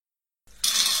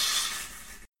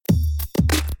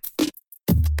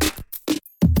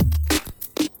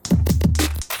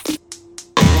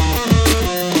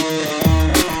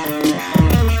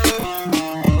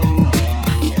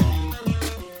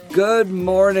Good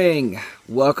morning.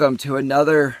 Welcome to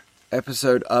another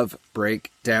episode of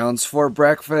Breakdowns for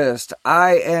Breakfast.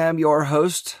 I am your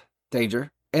host,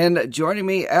 Danger, and joining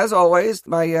me, as always,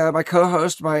 my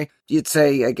co-host, you'd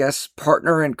say, I guess,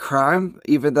 partner in crime.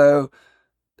 Even though,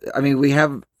 we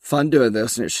have fun doing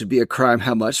this, and it should be a crime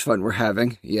how much fun we're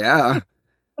having. Yeah.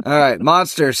 All right,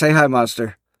 Monster, say hi,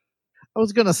 Monster. I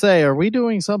was going to say, are we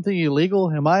doing something illegal?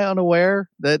 Am I unaware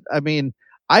that,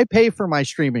 I pay for my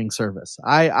streaming service.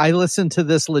 I listen to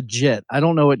this legit. I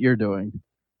don't know what you're doing.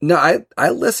 No, I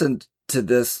listened to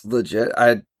this legit.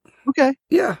 Okay.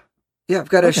 Yeah. I've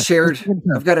got a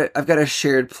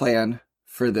shared plan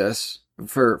for this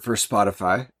for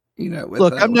Spotify.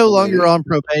 Look, I'm no longer on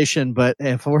probation, but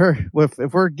if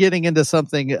we're getting into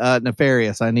something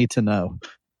nefarious, I need to know.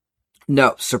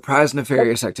 No, surprise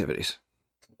nefarious activities.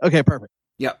 Okay, perfect.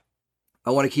 Yep.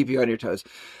 I want to keep you on your toes.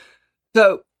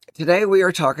 So today we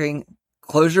are talking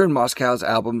Closure in Moscow's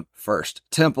album First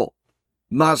Temple.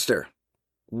 Monster,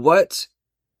 what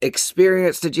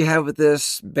experience did you have with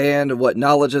this band? What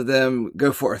knowledge of them?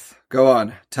 Go forth. Go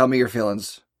on. Tell me your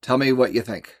feelings. Tell me what you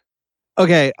think.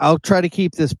 Okay, I'll try to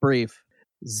keep this brief.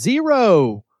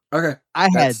 Zero. Okay. I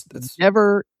had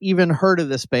never even heard of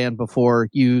this band before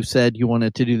you said you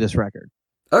wanted to do this record.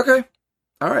 Okay.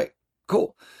 All right.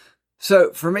 Cool.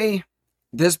 So for me,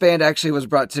 this band actually was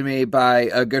brought to me by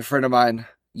a good friend of mine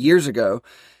years ago.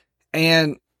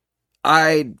 And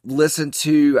I listened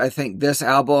to, I think, this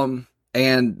album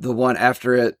and the one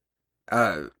after it,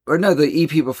 the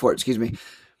EP before it, excuse me.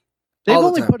 They've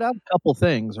only put out a couple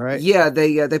things, right? Yeah,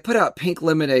 they put out Pink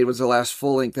Lemonade was the last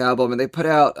full-length album, and they put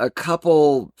out a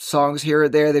couple songs here or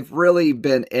there. They've really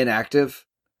been inactive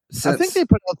since. I think they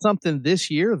put out something this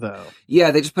year, though.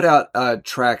 Yeah, they just put out a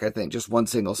track, I think, just one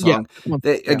single song.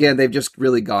 Yeah. Again, they've just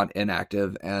really gone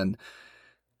inactive, and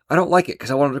I don't like it because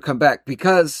I want them to come back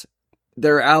because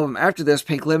their album after this,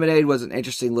 Pink Lemonade, was an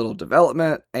interesting little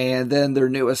development, and then their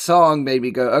newest song made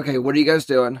me go, okay, what are you guys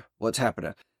doing? What's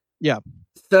happening? Yeah.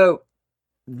 So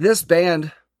this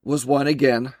band was one,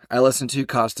 again, I listened to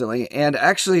constantly, and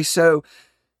actually, so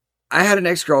I had an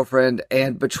ex-girlfriend,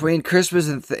 and between Christmas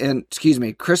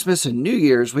and New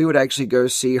Year's, we would actually go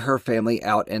see her family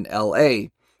out in LA.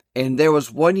 And there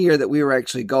was one year that we were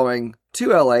actually going to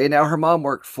LA, and now her mom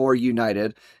worked for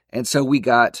United, and so we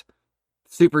got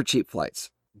super cheap flights.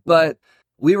 But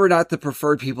we were not the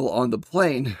preferred people on the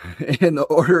plane in the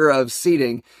order of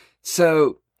seating.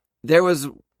 So there was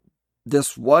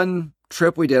this one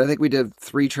trip we did. I think we did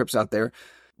 3 trips out there.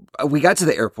 We got to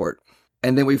the airport,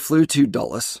 and then we flew to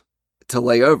Dulles to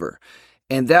lay over.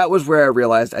 And that was where I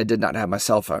realized I did not have my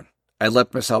cell phone. I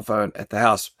left my cell phone at the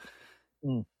house.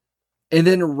 And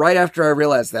then right after I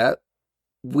realized that,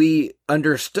 we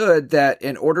understood that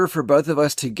in order for both of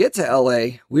us to get to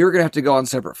LA, we were going to have to go on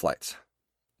separate flights.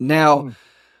 Now,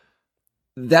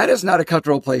 that is not a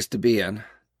comfortable place to be in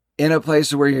a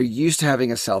place where you're used to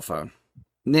having a cell phone.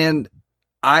 And then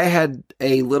I had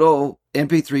a little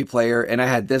MP3 player, and I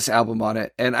had this album on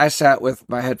it, and I sat with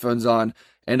my headphones on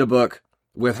and a book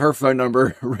with her phone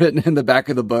number written in the back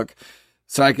of the book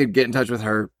so I could get in touch with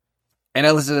her. And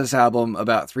I listened to this album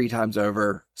about 3 times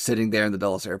over, sitting there in the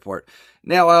Dulles airport.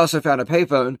 Now, I also found a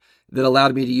payphone that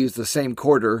allowed me to use the same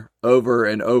quarter over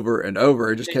and over and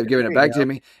over. It just kept giving it back to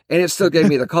me, and it still gave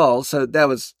me the call. So that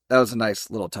was a nice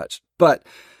little touch. But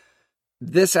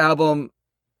this album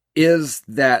is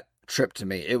that trip to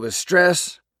me. It was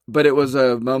stress, but it was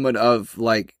a moment of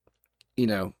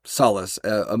solace,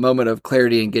 a moment of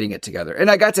clarity and getting it together.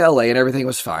 And I got to LA and everything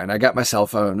was fine. I got my cell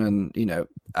phone, and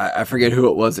I forget who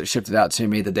it was that shipped it out to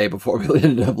me the day before we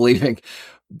ended up leaving,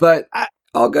 but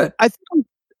all good.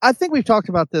 I think we've talked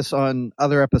about this on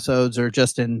other episodes or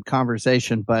just in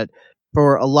conversation, but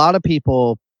for a lot of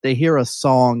people, they hear a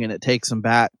song and it takes them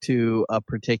back to a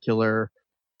particular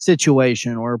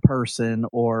situation or a person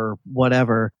or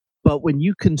whatever. But when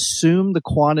you consume the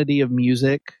quantity of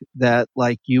music that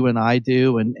like you and I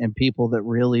do and people that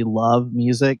really love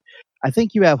music, I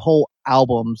think you have whole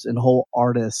albums and whole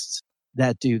artists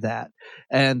that do that.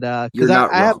 And You're not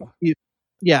wrong.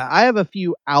 I have a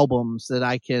few albums that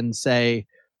I can say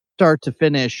start to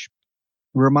finish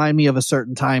remind me of a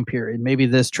certain time period. Maybe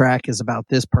this track is about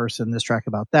this person, this track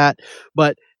about that,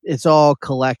 but it's all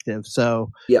collective.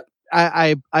 So yeah,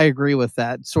 I agree with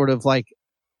that. Sort of like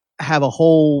have a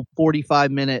whole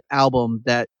 45-minute album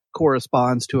that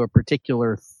corresponds to a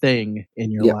particular thing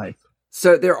in your life.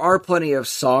 So there are plenty of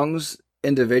songs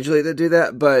individually that do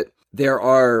that, but there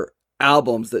are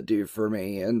albums that do for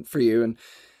me and for you.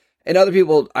 And other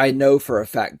people I know for a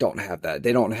fact don't have that.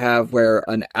 They don't have where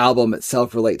an album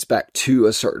itself relates back to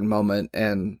a certain moment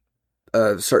and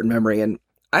a certain memory. And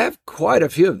I have quite a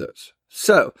few of those.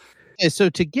 So, Okay, so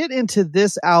to get into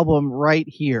this album right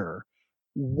here,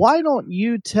 why don't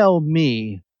you tell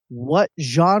me what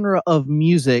genre of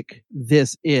music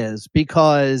this is?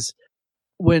 Because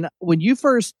when you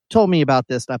first told me about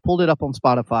this, and I pulled it up on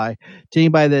Spotify. To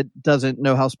anybody that doesn't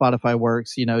know how Spotify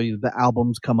works, the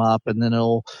albums come up and then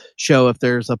it'll show if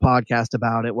there's a podcast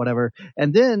about it, whatever.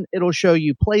 And then it'll show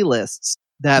you playlists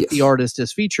that the yes. artist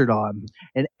is featured on.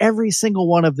 And every single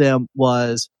one of them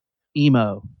was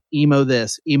emo, emo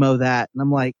this, emo that. And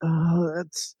I'm like, oh,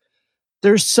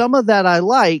 there's some of that I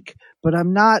like, but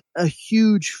I'm not a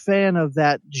huge fan of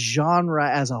that genre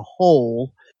as a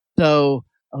whole. So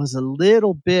I was a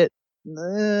little bit,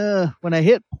 when I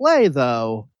hit play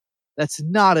though, that's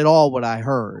not at all what I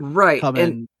heard Right.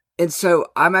 coming. And so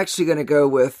I'm actually going to go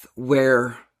with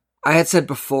where I had said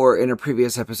before in a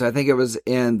previous episode, I think it was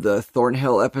in the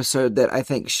Thornhill episode, that I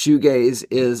think shoegaze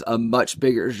is a much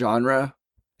bigger genre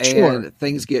and Sure.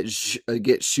 things get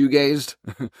shoegazed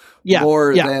Yeah.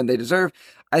 more Yeah. than they deserve.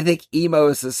 I think emo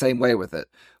is the same way with it,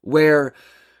 where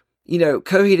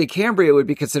Coheed and Cambria would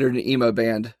be considered an emo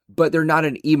band, but they're not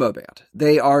an emo band.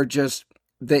 They are just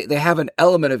they have an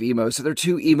element of emo, so they're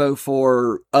too emo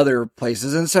for other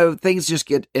places, and so things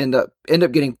just end up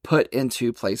getting put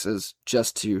into places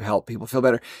just to help people feel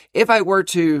better. If I were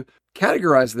to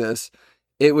categorize this,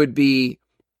 it would be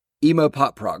emo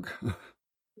pop prog.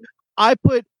 I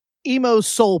put emo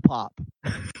soul pop.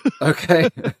 Okay.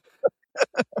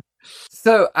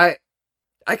 So I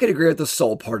could agree with the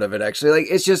soul part of it, actually. Like,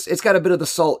 it's got a bit of the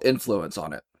soul influence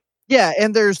on it. Yeah,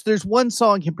 and there's one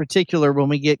song in particular when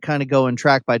we get kind of going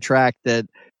track by track that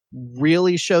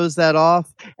really shows that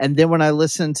off. And then when I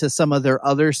listened to some of their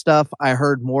other stuff, I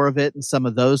heard more of it in some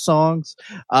of those songs.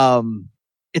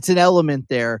 It's an element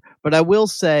there, but I will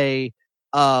say,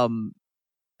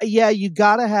 yeah, you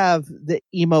got to have the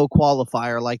emo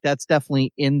qualifier. Like that's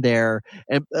definitely in there,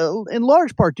 and in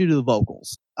large part due to the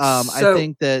vocals. I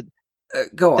think that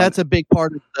go on. that's a big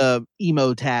part of the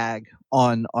emo tag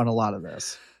on a lot of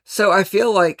this. So I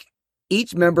feel like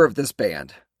each member of this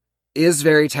band is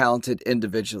very talented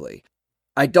individually.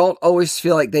 I don't always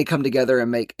feel like they come together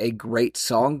and make a great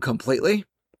song completely,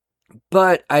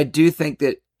 but I do think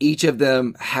that each of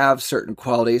them have certain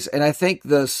qualities, and I think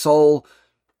the soul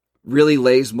really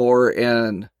lays more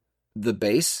in the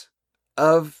bass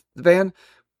of the band.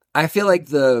 I feel like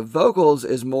the vocals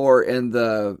is more in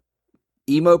the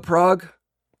emo prog.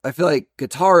 I feel like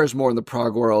guitar is more in the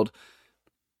prog world.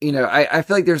 I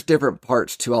feel like there's different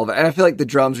parts to all of it. And I feel like the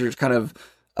drums are just kind of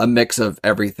a mix of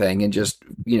everything and just,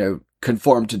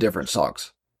 conform to different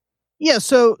songs. Yeah.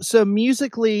 So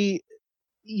musically,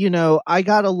 I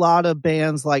got a lot of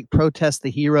bands like Protest the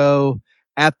Hero,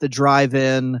 At the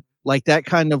Drive-In, like that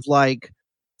kind of like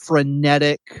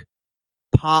frenetic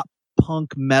pop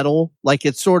punk metal. Like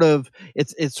it sort of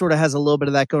has a little bit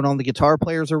of that going on. The guitar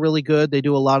players are really good. They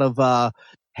do a lot of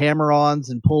hammer-ons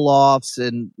and pull-offs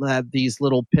and have these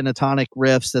little pentatonic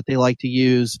riffs that they like to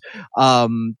use.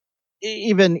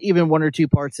 Even one or two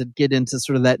parts that get into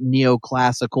sort of that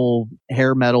neoclassical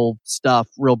hair metal stuff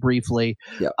real briefly.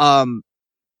 Yeah.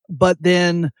 But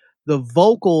then the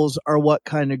vocals are what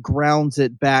kind of grounds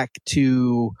it back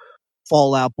to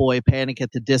Fall Out Boy, Panic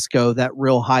at the Disco, that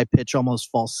real high pitch, almost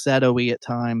falsetto-y at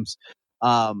times.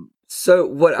 So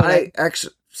what I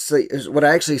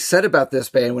actually said about this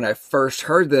band when I first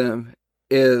heard them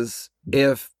is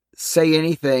if Say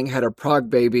Anything had a prog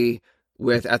baby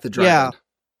with At the Drive-In. Yeah.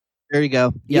 There you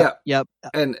go. Yep.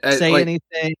 And Say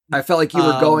Anything. I felt like you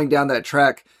were going down that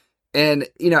track. And,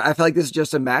 I feel like this is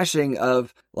just a mashing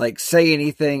of like Say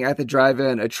Anything, At the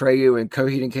Drive-In, Atreyu, and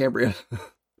Coheed and Cambria.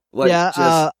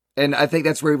 And I think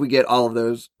that's where we get all of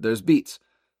those beats.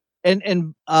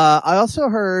 And I also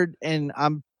heard, and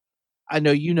I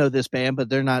know you know this band, but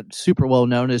they're not super well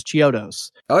known, as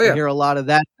Chiodos. Oh yeah, I hear a lot of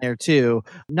that there too.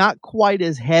 Not quite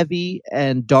as heavy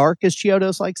and dark as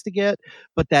Chiodos likes to get,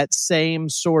 but that same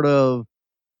sort of,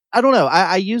 I don't know.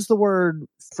 I use the word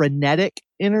frenetic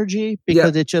energy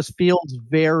because it just feels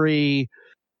very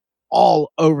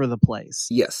all over the place.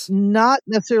 Yes. Not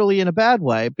necessarily in a bad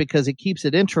way because it keeps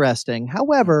it interesting.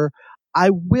 However, I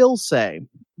will say,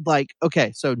 like,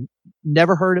 okay, so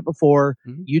never heard it before.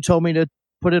 Mm-hmm. You told me to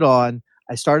put it on.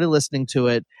 I started listening to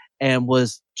it and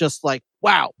was just like,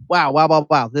 wow.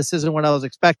 This isn't what I was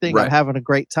expecting. Right. I'm having a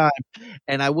great time.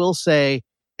 And I will say,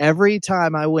 every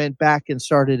time I went back and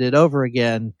started it over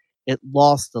again, it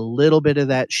lost a little bit of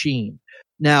that sheen.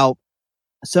 Now,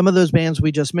 some of those bands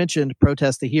we just mentioned,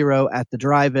 Protest the Hero, At the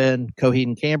Drive-In, Coheed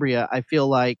and Cambria, I feel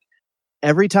like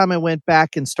every time I went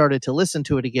back and started to listen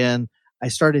to it again, I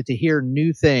started to hear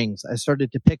new things. I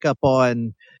started to pick up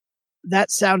on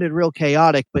that sounded real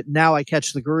chaotic, but now I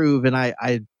catch the groove and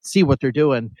I see what they're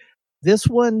doing. This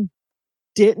one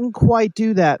didn't quite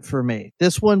do that for me.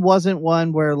 This one wasn't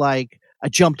one where like I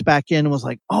jumped back in and was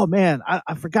like, oh man,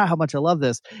 I forgot how much I love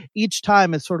this. Each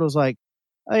time it sort of was like,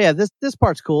 oh yeah, this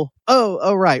part's cool.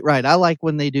 Oh, right. I like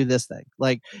when they do this thing.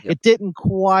 Like it didn't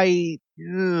quite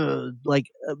like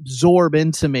absorb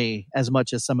into me as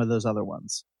much as some of those other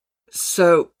ones.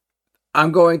 So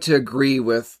I'm going to agree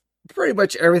with pretty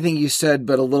much everything you said,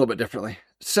 but a little bit differently.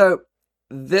 So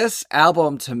this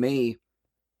album to me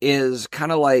is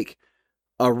kind of like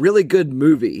a really good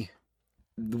movie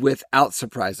without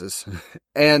surprises.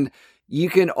 And you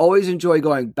can always enjoy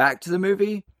going back to the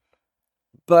movie,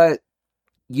 but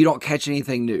you don't catch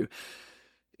anything new.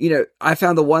 You know, I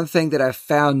found the one thing that I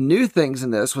found new things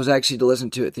in this was actually to listen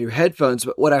to it through headphones.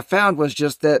 But what I found was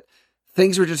just that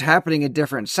things were just happening in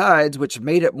different sides, which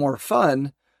made it more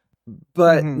fun,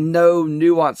 but no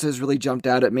nuances really jumped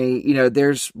out at me. You know,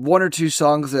 there's one or two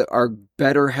songs that are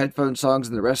better headphone songs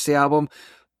than the rest of the album,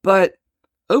 but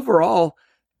overall,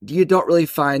 you don't really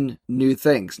find new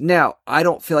things. Now, I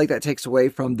don't feel like that takes away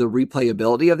from the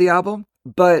replayability of the album,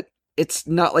 but it's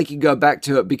not like you go back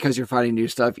to it because you're finding new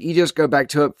stuff. You just go back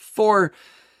to it for,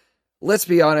 let's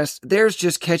be honest, there's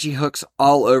just catchy hooks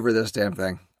all over this damn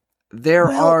thing. There's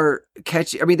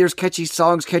catchy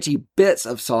songs, catchy bits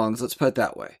of songs, let's put it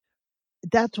that way.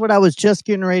 That's what I was just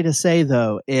getting ready to say,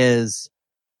 though, is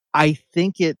I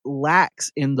think it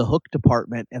lacks in the hook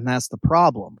department, and that's the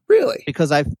problem. Really?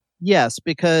 Because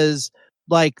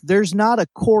like there's not a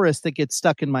chorus that gets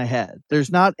stuck in my head.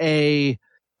 There's not a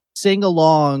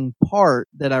sing-along part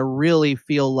that I really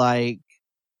feel like,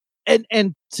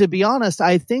 and to be honest,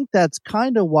 I think that's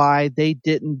kind of why they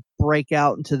didn't break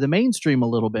out into the mainstream a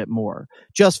little bit more.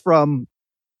 Just from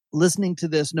listening to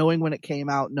this, knowing when it came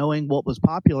out, knowing what was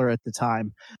popular at the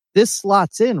time, this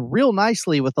slots in real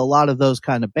nicely with a lot of those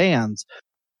kind of bands.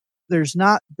 There's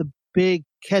not the big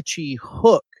catchy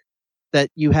hook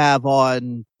that you have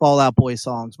on Fall Out Boy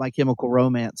songs, My Chemical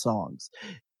Romance songs.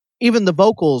 Even the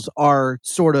vocals are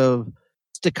sort of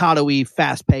staccato-y,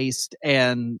 fast-paced,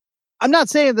 and I'm not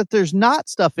saying that there's not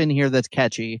stuff in here that's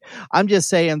catchy. I'm just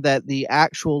saying that the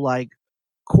actual like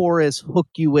chorus hook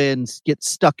you in, get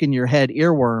stuck in your head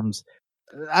earworms,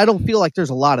 I don't feel like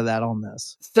there's a lot of that on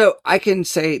this. So I can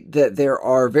say that there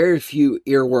are very few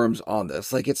earworms on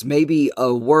this. Like it's maybe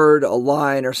a word, a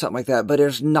line or something like that, but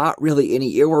there's not really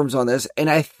any earworms on this.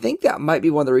 And I think that might be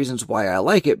one of the reasons why I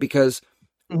like it, because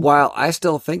while I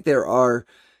still think there are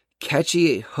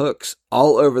catchy hooks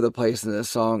all over the place in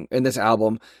this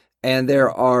album, and there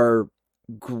are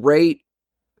great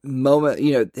moments,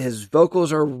 you know, his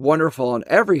vocals are wonderful on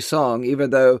every song, even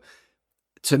though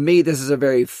to me, this is a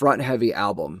very front heavy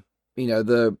album. You know,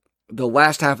 the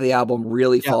last half of the album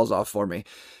really falls off for me.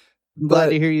 I'm glad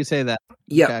to hear you say that.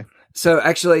 Yeah. Okay. So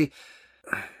actually,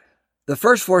 the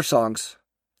first 4 songs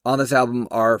on this album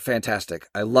are fantastic.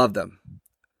 I love them.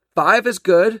 5 is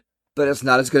good, but it's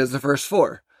not as good as the first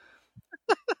 4.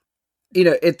 You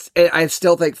know, I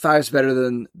still think 5's better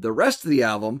than the rest of the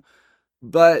album,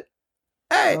 but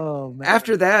hey,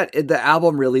 after that, the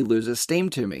album really loses steam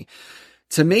to me.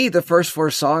 To me, the first 4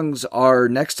 songs are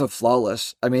next to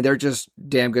flawless. I mean, they're just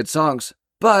damn good songs,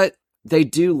 but they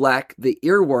do lack the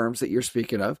earworms that you're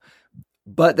speaking of,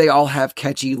 but they all have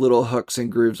catchy little hooks and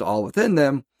grooves all within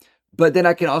them. But then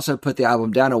I can also put the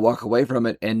album down and walk away from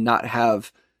it and not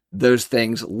have those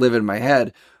things live in my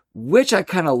head, which I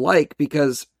kind of like,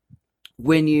 because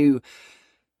when you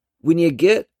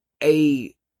get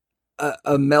a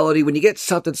melody, when you get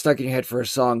something stuck in your head for a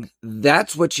song,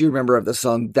 that's what you remember of the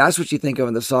song. That's what you think of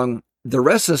in the song. The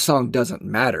rest of the song doesn't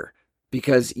matter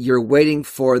because you're waiting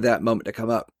for that moment to come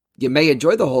up. You may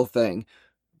enjoy the whole thing,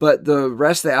 but the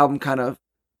rest of the album kind of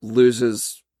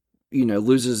loses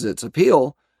its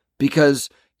appeal because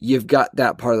you've got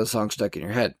that part of the song stuck in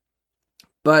your head.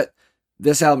 But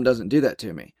this album doesn't do that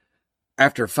to me.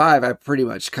 After 5, I pretty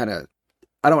much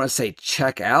I don't want to say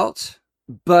check out,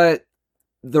 but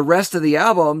the rest of the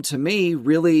album, to me,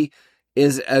 really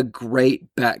is a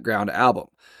great background album.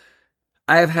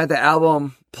 I have had the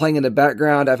album playing in the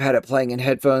background. I've had it playing in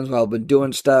headphones while I've been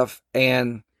doing stuff,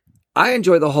 and I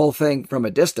enjoy the whole thing from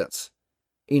a distance.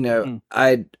 You know,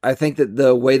 I think that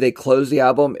the way they close the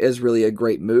album is really a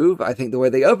great move. I think the way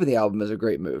they open the album is a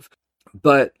great move.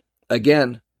 But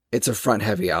again, it's a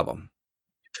front-heavy album.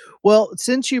 Well,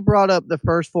 since you brought up the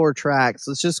first 4 tracks,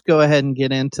 let's just go ahead and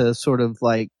get into sort of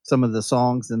like some of the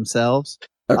songs themselves.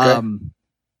 Okay.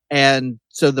 And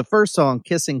so the first song,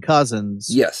 Kissing Cousins.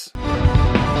 Yes.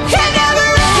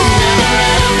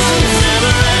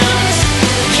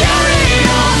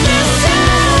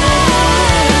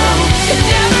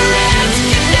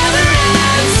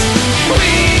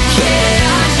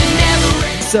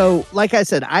 So, like I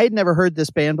said, I had never heard this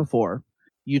band before.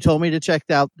 You told me to check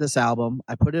out this album.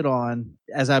 I put it on.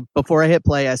 Before I hit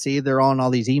play, I see they're on all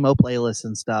these emo playlists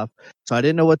and stuff. So I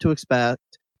didn't know what to expect.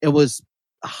 It was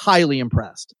highly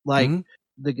impressed. Like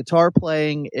the guitar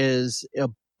playing is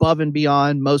above and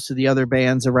beyond most of the other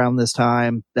bands around this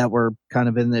time that were kind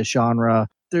of in this genre.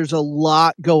 There's a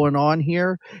lot going on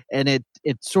here, and it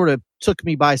sort of took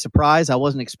me by surprise. I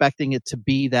wasn't expecting it to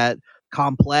be that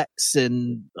complex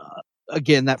and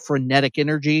again, that frenetic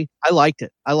energy. I liked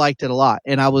it. I liked it a lot.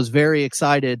 And I was very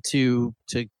excited to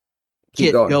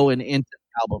get going into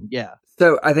the album. Yeah.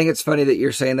 So I think it's funny that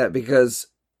you're saying that, because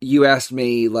you asked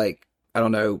me, like, I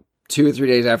don't know, 2 or 3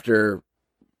 days after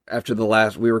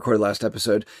we recorded last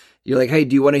episode, you're like, hey,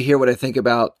 do you want to hear what I think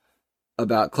about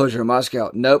Closure in Moscow?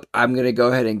 Nope. I'm going to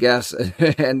go ahead and guess.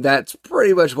 And that's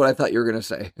pretty much what I thought you were going to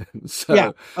say. So,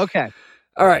 yeah. Okay.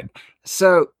 All right.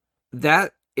 So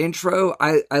that intro,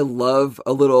 I love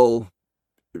a little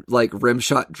like rim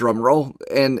shot drum roll,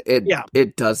 and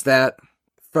it does that.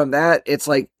 From that, it's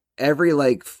like every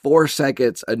like 4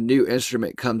 seconds a new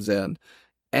instrument comes in,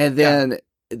 and then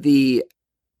the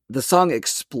song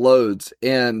explodes.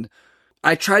 And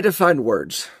I tried to find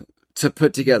words to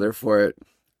put together for it,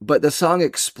 but the song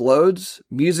explodes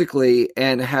musically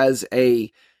and has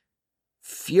a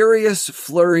furious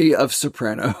flurry of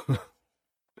soprano.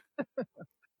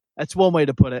 That's one way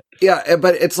to put it. Yeah,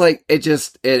 but it's like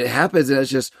it happens, and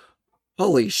it's just,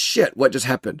 holy shit, what just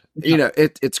happened? Yeah.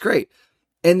 It's great.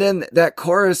 And then that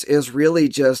chorus is really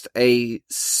just a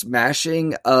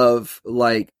smashing of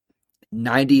like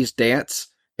 90s dance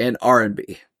and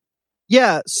R&B.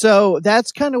 Yeah, so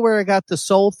that's kind of where I got the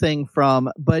soul thing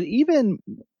from, but even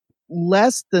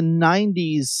less the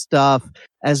 90s stuff,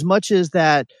 as much as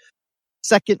that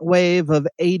second wave of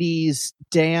 80s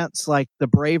dance, like the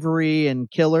Bravery and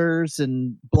Killers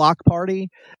and Block Party.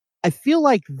 I feel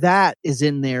like that is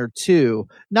in there too.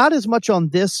 Not as much on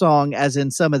this song as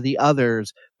in some of the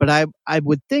others, but I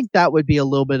would think that would be a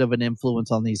little bit of an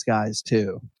influence on these guys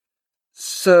too.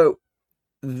 So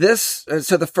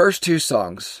the first 2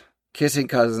 songs, Kissing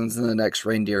Cousins and the next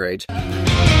Reindeer Age.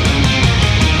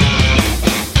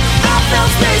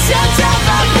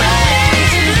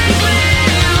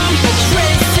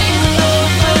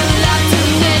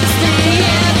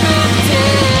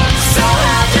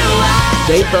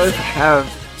 They both have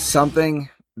something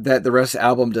that the rest of the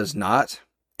album does not.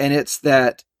 And it's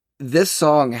that this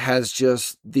song has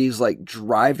just these like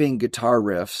driving guitar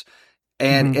riffs.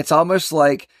 And it's almost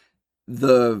like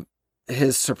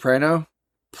his soprano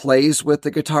plays with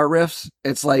the guitar riffs.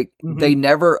 It's like they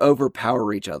never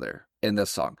overpower each other in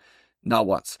this song. Not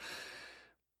once.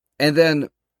 And then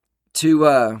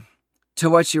to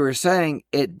what you were saying,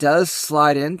 it does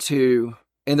slide into,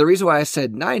 and the reason why I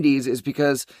said 90s is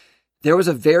because there was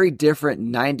a very different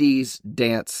 90s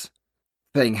dance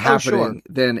thing happening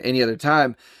than any other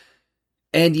time.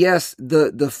 And yes,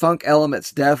 the funk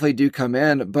elements definitely do come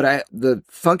in, but the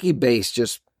funky bass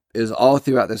just is all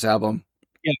throughout this album.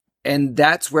 Yeah. And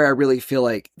that's where I really feel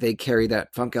like they carry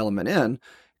that funk element in.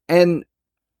 And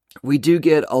we do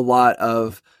get a lot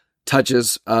of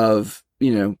touches of,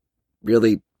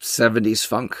 really 70s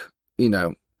funk,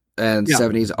 and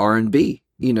 70s R&B,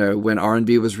 when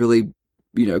R&B was really,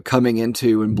 coming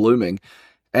into and blooming.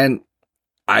 And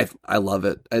I love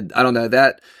it. I don't know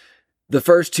that the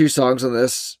first 3 songs on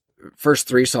this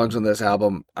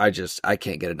album, I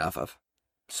can't get enough of.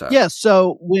 So yeah.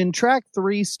 So when track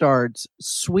 3 starts,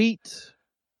 Sweet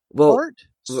Heart.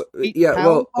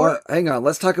 Hang on.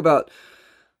 Let's talk about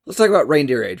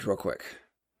Reindeer Age real quick,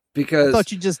 because I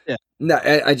thought you just did. No,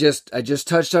 I just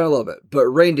touched on it a little bit, but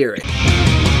Reindeer Age.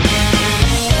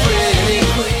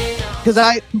 Because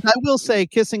I will say,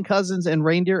 Kissing Cousins and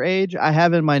Reindeer Age, I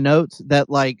have in my notes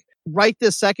that, like, right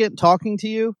this second talking to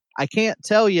you, I can't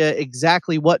tell you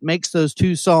exactly what makes those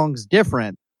 2 songs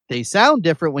different. They sound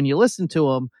different when you listen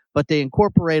to them, but they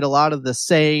incorporate a lot of the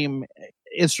same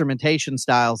instrumentation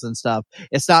styles and stuff.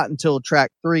 It's not until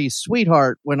track 3,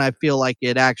 Sweetheart, when I feel like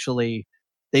they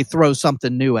throw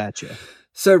something new at you.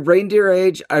 So Reindeer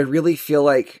Age, I really feel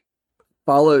like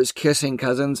follows Kissing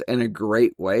Cousins in a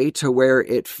great way, to where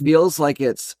it feels like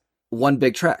it's one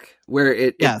big track,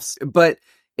 where but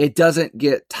it doesn't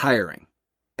get tiring.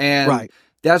 And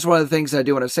that's one of the things I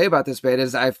do want to say about this band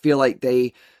is I feel like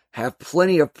they have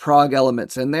plenty of prog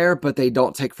elements in there, but they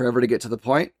don't take forever to get to the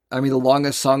point. I mean, the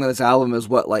longest song on this album is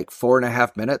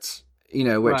 4.5 minutes,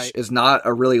 which is not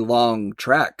a really long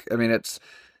track. I mean, it's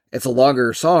a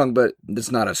longer song, but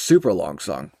it's not a super long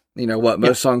song.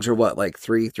 Most songs are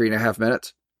 3.5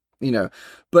 minutes,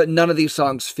 but none of these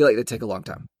songs feel like they take a long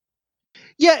time.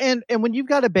 Yeah, and when you've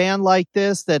got a band like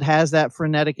this that has that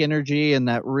frenetic energy and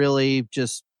that really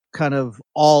just kind of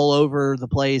all over the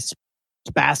place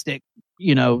spastic,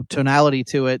 tonality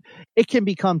to it, it can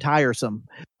become tiresome.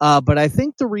 But I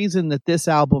think the reason that this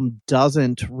album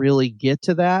doesn't really get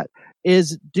to that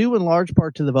is due in large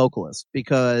part to the vocalist,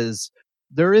 because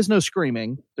there is no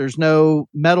screaming, there's no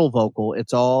metal vocal,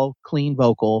 it's all clean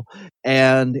vocal.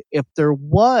 And if there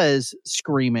was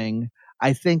screaming,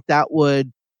 I think that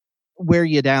would wear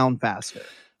you down faster.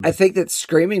 I think that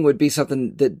screaming would be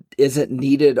something that isn't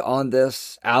needed on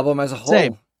this album as a whole.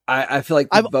 Same. I feel like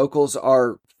the vocals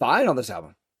are fine on this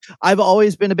album. I've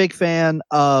always been a big fan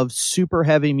of super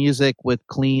heavy music with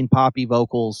clean poppy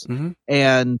vocals. Mm-hmm.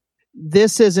 And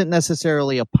this isn't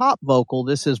necessarily a pop vocal.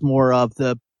 This is more of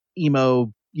the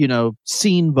emo,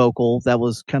 scene vocal that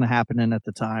was kind of happening at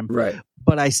the time. Right.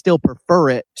 But I still prefer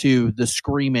it to the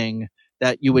screaming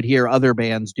that you would hear other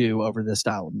bands do over this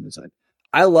style of music.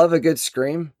 I love a good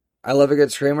scream. I love a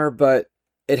good screamer, but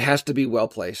it has to be well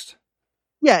placed.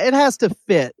 Yeah, it has to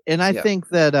fit. And I think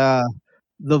that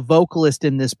the vocalist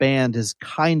in this band is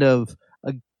kind of,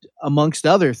 amongst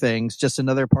other things, just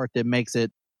another part that makes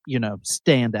it,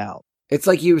 stand out. It's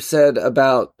like you said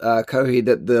about Coheed,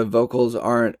 that the vocals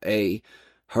aren't a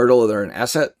hurdle, they're an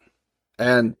asset.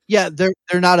 And yeah, they're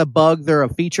not a bug, they're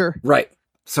a feature. Right.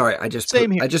 Sorry, I just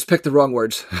picked the wrong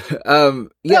words. No,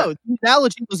 the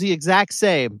analogy was the exact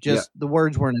same, just the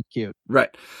words weren't as cute. Right.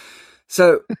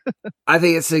 So I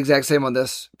think it's the exact same on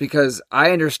this, because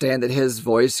I understand that his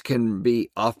voice can be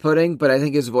off-putting, but I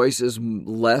think his voice is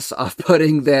less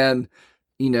off-putting than,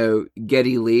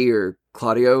 Geddy Lee or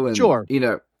Claudio. And, sure.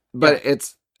 But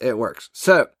it works.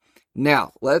 So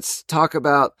now let's talk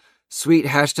about Sweet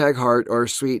 #Heart or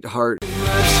Sweet Heart.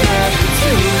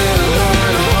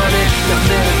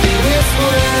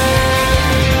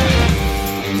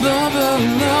 Lover,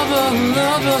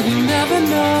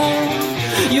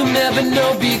 you never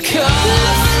know because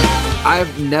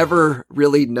I've never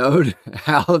really known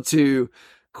how to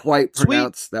quite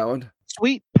pronounce that one.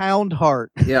 Sweet Pound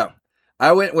Heart. Yeah.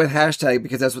 I went with hashtag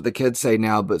because that's what the kids say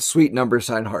now, but sweet #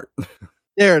 heart.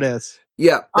 There it is.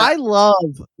 Yeah. I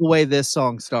love the way this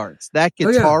song starts. That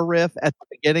guitar riff at the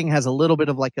beginning has a little bit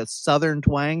of like a southern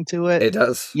twang to it. It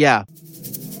does. Yeah.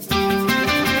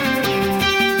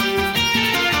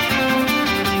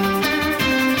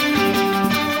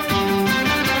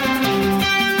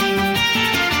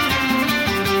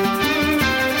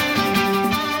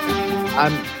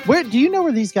 Where do you know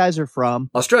where these guys are from?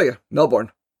 Australia,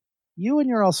 Melbourne. You and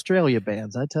your Australia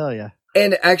bands, I tell you.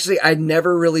 And actually, I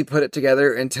never really put it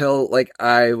together until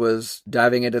I was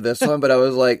diving into this one, but I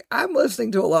was like, I'm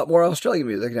listening to a lot more Australian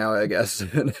music now, I guess.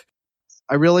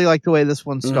 I really like the way this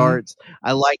one starts. Mm-hmm.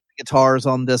 I like the guitars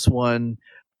on this one.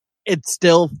 It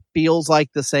still feels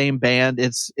like the same band.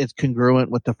 It's congruent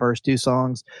with the first two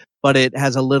songs, but it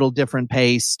has a little different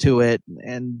pace to it,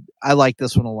 and I like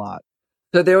this one a lot.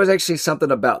 So there was actually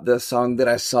something about this song that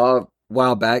I saw a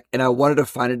while back, and I wanted to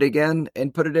find it again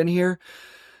and put it in here,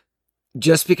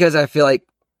 just because I feel like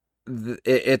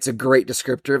it's a great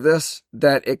descriptor of this,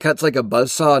 that it cuts like a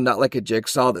buzzsaw, not like a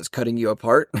jigsaw that's cutting you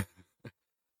apart.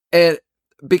 And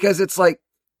because it's like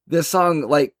this song,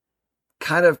 like,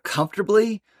 kind of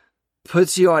comfortably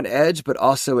puts you on edge, but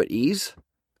also at ease.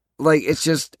 Like, it's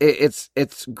just,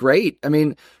 it's great. I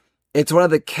mean, it's one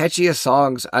of the catchiest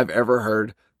songs I've ever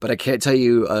heard, but I can't tell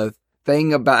you a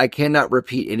thing about, I cannot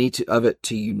repeat any of it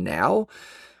to you now.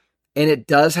 And it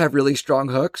does have really strong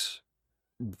hooks,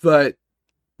 but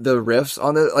the riffs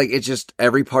on it, like, it's just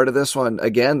every part of this one,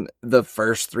 again, the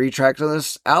first 3 tracks on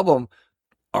this album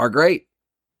are great.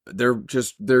 They're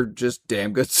just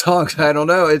damn good songs. I don't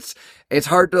know. It's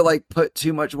hard to like put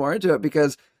too much more into it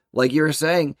because, like you were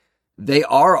saying, they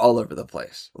are all over the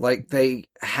place. Like, they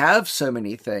have so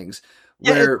many things.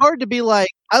 Yeah, it's hard to be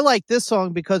like, I like this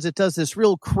song because it does this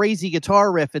real crazy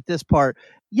guitar riff at this part.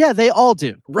 Yeah, they all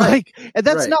do. Right. And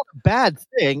that's not a bad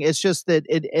thing. It's just that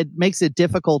it makes it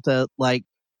difficult to like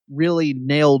really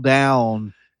nail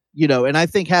down, and I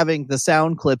think having the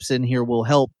sound clips in here will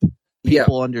help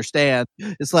people understand.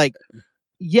 It's like,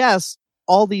 yes,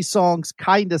 all these songs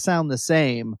kind of sound the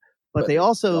same, but they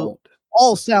also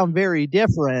all sound very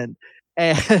different.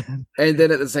 And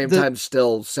then at the same time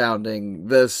still sounding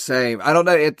the same. I don't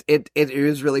know. It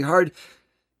is really hard.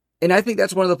 And I think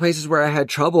that's one of the places where I had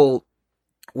trouble,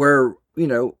 where,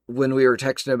 when we were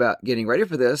texting about getting ready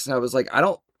for this, and I was like, I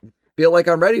don't feel like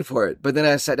I'm ready for it. But then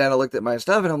I sat down and looked at my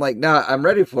stuff and I'm like, nah, I'm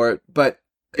ready for it. But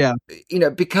yeah,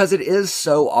 because it is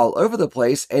so all over the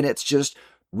place, and it's just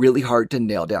really hard to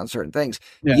nail down certain things.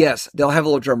 Yeah. Yes, they'll have a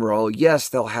little drum roll. Yes,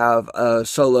 they'll have a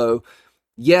solo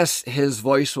yes, his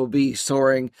voice will be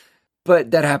soaring,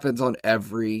 but that happens on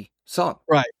every song.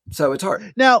 Right. So it's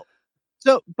hard. Now,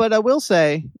 but I will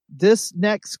say this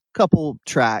next couple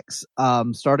tracks,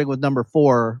 starting with number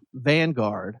 4,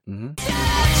 Vanguard. Mm-hmm.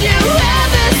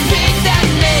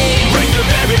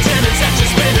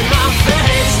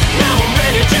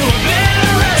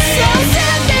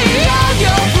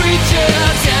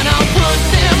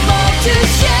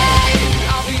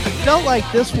 Felt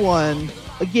like this one,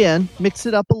 again, mix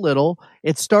it up a little.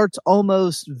 It starts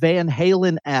almost Van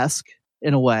Halen-esque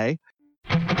in a way.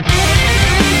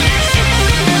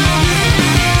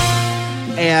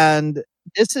 And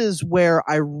this is where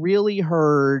I really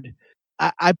heard,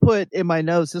 I put in my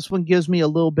notes, this one gives me a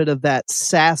little bit of that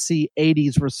sassy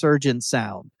 80s resurgent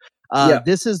sound.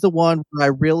 This is the one where I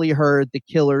really heard the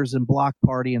Killers and Block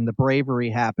Party and the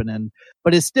Bravery happening,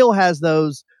 but it still has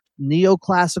those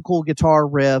neoclassical guitar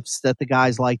riffs that the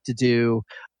guys like to do.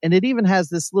 And it even has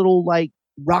this little like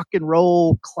rock and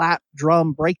roll clap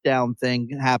drum breakdown thing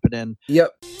happening.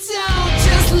 Yep. Don't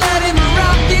just let him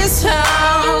rock his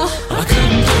house. I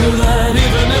couldn't do that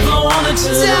even if I wanted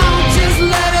to. Don't just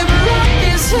let him rock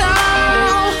his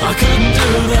house. I couldn't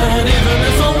do that even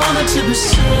if I wanted to be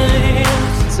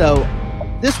safe. So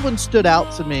this one stood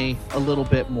out to me a little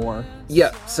bit more.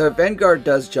 Yeah, so Vanguard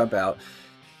does jump out.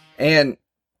 And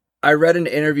I read an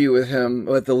interview with him,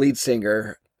 with the lead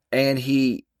singer, and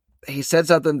he said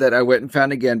something that I went and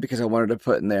found again because I wanted to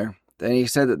put in there. And he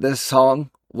said that this song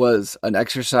was an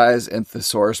exercise in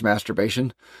thesaurus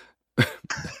masturbation.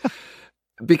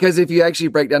 Because if you actually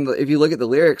break down, if you look at the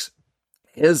lyrics,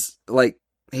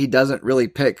 he doesn't really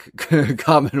pick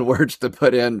common words to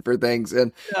put in for things.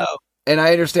 And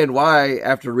I understand why,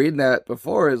 after reading that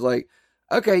before, is like,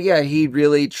 okay, yeah, he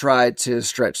really tried to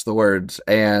stretch the words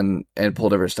and pull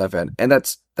different stuff in. And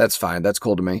that's fine. That's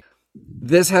cool to me.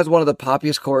 This has one of the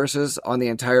poppiest choruses on the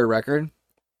entire record.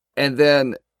 And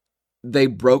then they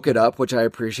broke it up, which I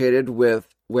appreciated, with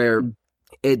where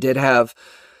it did have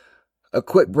a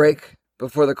quick break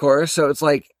before the chorus. So it's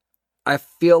like, I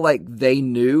feel like they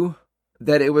knew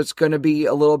that it was going to be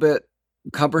a little bit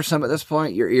cumbersome at this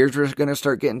point. Your ears were going to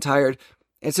start getting tired.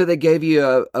 And so they gave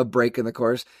you a break in the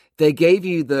chorus. They gave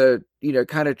you the,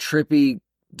 kind of trippy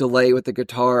delay with the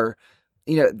guitar.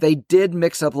 They did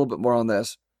mix up a little bit more on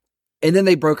this. And then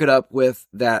they broke it up with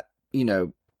that,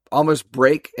 almost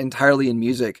break entirely in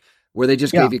music where they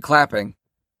just gave you clapping,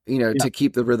 to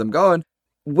keep the rhythm going,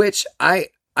 which I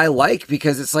like,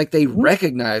 because it's like they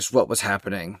recognized what was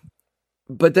happening.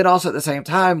 But then also at the same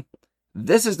time,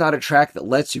 this is not a track that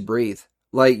lets you breathe.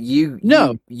 Like you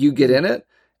get in it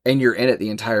and you're in it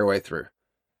the entire way through.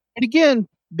 And again,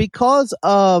 because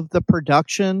of the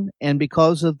production and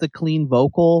because of the clean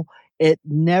vocal, it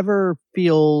never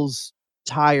feels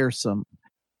tiresome.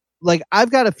 Like, I've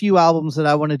got a few albums that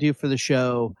I want to do for the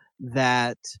show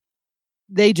that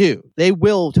they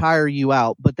will tire you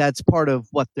out, but that's part of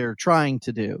what they're trying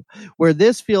to do. Where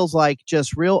this feels like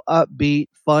just real upbeat,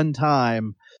 fun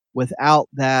time without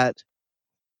that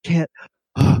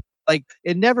like,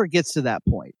 it never gets to that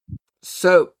point.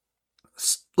 So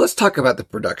let's talk about the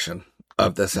production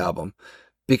of this album,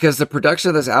 because the production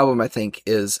of this album, I think,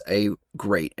 is a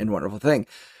great and wonderful thing.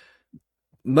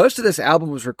 Most of this album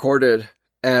was recorded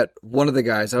at one of the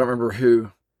guys'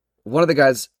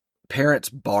 parents'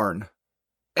 barn.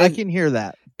 I can hear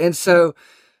that. And so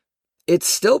it's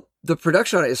still, the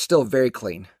production on it is still very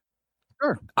clean.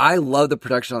 Sure. I love the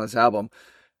production on this album.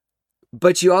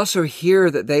 But you also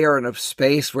hear that they are in a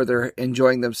space where they're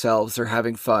enjoying themselves. They're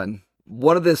having fun.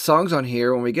 One of the songs on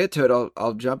here, when we get to it,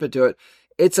 I'll jump into it.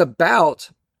 It's about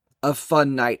a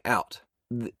fun night out.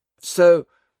 So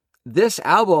this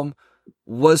album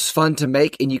was fun to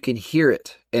make, and you can hear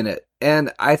it in it.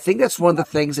 And I think that's one of the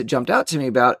things that jumped out to me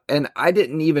about, and I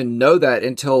didn't even know that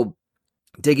until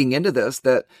digging into this,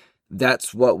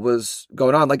 that's what was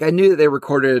going on. Like, I knew that they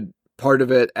recorded part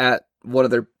of it at one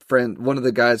of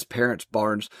the guys' parents'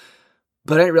 barns,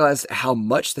 but I didn't realize how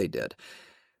much they did.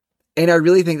 And I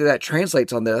really think that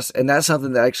translates on this. And that's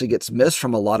something that actually gets missed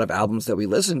from a lot of albums that we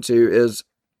listen to is,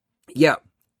 yeah,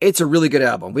 it's a really good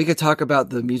album. We could talk about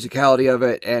the musicality of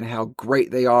it and how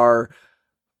great they are.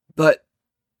 But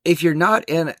if you're not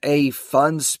in a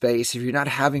fun space, if you're not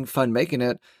having fun making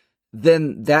it,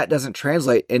 then that doesn't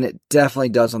translate. And it definitely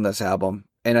does on this album.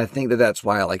 And I think that that's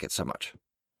why I like it so much.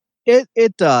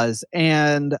 It does.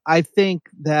 And I think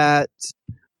that,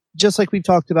 just like we've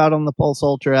talked about on the Pulse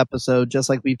Ultra episode, just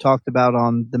like we've talked about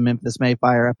on the Memphis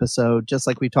Mayfire episode, just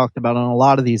like we talked about on a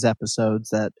lot of these episodes,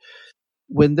 that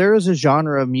when there is a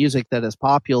genre of music that is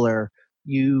popular,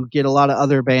 You get a lot of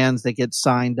other bands that get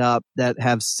signed up that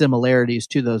have similarities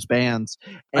to those bands.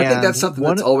 I think that's And something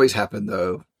that's always happened,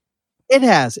 though. It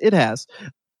has.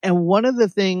 And one of the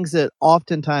things that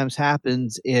oftentimes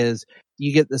happens is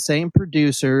you get the same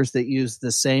producers that use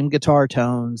the same guitar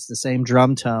tones, the same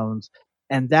drum tones,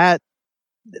 and that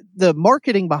the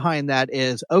marketing behind that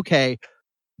is, okay,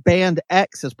 band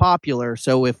X is popular,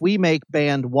 so if we make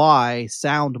band Y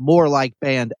sound more like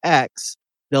band X,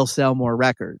 they'll sell more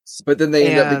records. But then they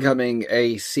end up becoming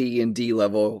a C and D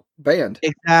level band.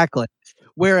 Exactly.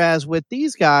 Whereas with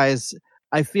these guys,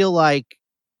 I feel like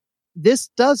this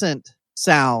doesn't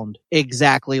sound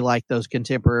exactly like those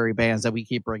contemporary bands that we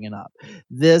keep bringing up.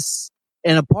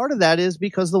 And a part of that is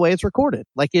because of the way it's recorded.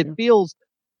 Like it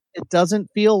doesn't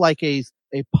feel like a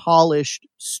polished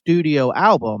studio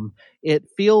album. It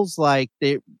feels like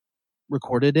they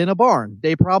recorded in a barn.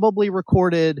 They probably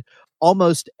recorded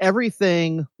almost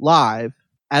everything live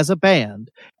as a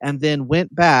band and then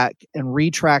went back and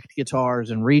retracked guitars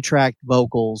and retracked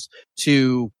vocals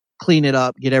to clean it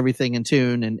up, get everything in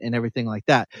tune and everything like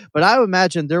that. But I would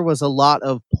imagine there was a lot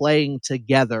of playing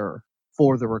together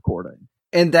for the recording.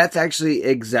 And that's actually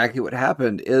exactly what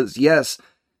happened is, yes,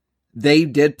 they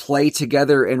did play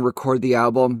together and record the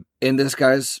album in this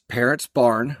guy's parents'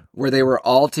 barn where they were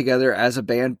all together as a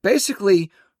band, basically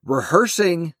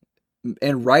rehearsing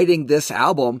and writing this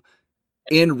album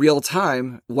in real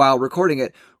time while recording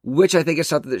it, which I think is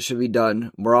something that should be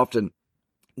done more often.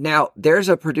 Now, there's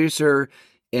a producer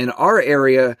in our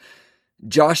area,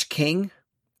 Josh King,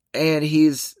 and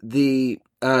he's the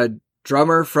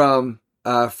drummer from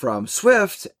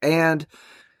Swift, and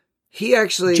he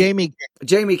actually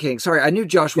Jamie King. Sorry, I knew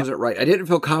Josh wasn't right. I didn't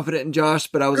feel confident in Josh,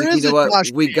 but I was like, you know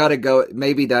what, we got to go.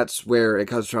 Maybe that's where it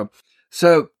comes from.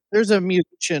 So there's a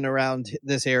musician around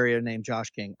this area named Josh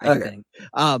King, I think.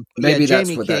 Maybe that's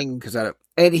Jamie what King,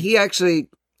 and he actually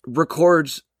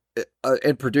records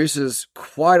and produces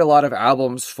quite a lot of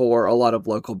albums for a lot of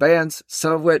local bands,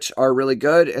 some of which are really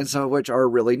good and some of which are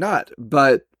really not.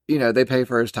 But, you know, they pay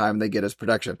for his time, they get his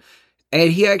production. And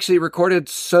he actually recorded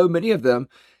so many of them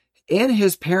in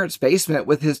his parents' basement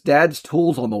with his dad's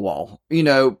tools on the wall, you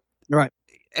know. Right.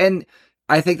 And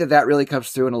I think that really comes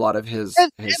through in a lot of his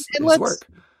work.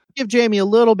 Give Jamie a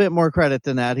little bit more credit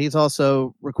than that. He's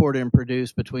also recorded and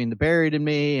produced Between the Buried and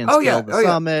Me and Scale the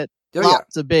Summit.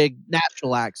 Lots of big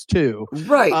national acts too.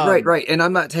 Right. And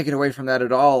I'm not taking away from that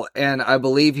at all. And I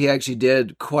believe he actually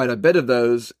did quite a bit of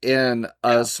those in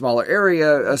a smaller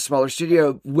area, a smaller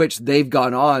studio, which they've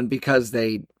gone on because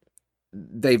they've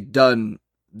done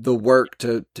the work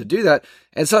to do that.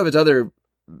 And some of its other,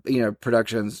 you know,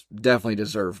 productions definitely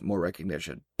deserve more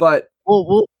recognition. But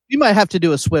we might have to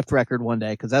do a Swift record one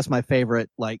day because that's my favorite,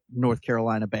 like, North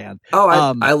Carolina band. Oh,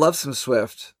 I love some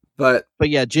Swift, but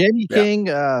yeah, Jamie King,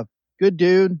 good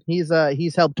dude.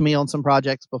 He's helped me on some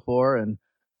projects before. And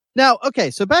now,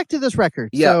 okay, so back to this record.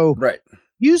 Yeah, so, right.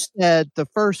 You said the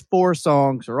first 4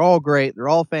 songs are all great. They're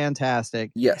all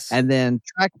fantastic. Yes. And then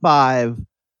track 5,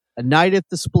 A Night at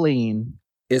the Spleen,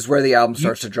 is where the album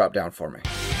starts to drop down for me.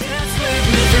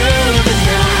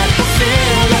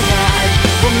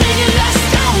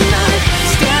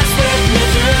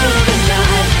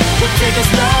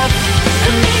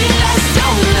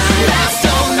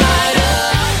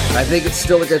 I think it's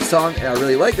still a good song, and I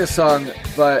really like this song,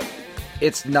 but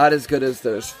it's not as good as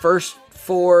those first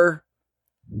 4.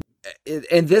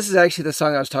 And this is actually the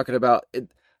song I was talking about.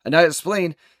 A Night at the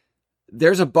Spleen.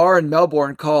 There's a bar in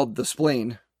Melbourne called The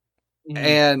Spleen,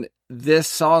 and this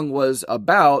song was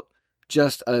about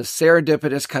just a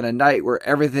serendipitous kind of night where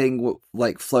everything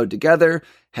like flowed together,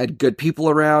 had good people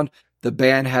around. The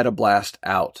band had a blast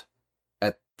out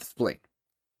at the Spleen.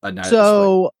 A Night at the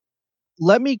Spleen.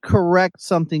 Let me correct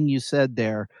something you said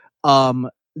there.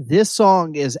 This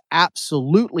song is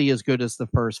absolutely as good as the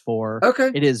first 4.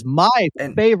 Okay. It is my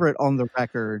favorite on the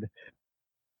record.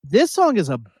 This song is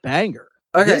a banger.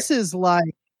 Okay. This is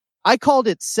like, I called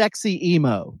it sexy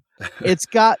emo. It's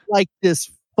got like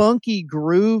this funky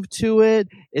groove to it.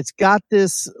 It's got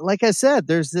this, like I said,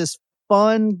 there's this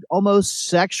fun, almost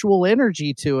sexual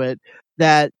energy to it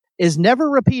that is never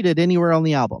repeated anywhere on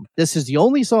the album. This is the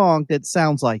only song that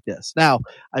sounds like this. Now,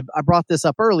 I brought this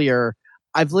up earlier.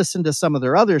 I've listened to some of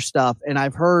their other stuff and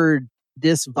I've heard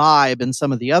this vibe in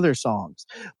some of the other songs.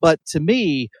 But to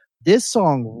me, this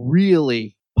song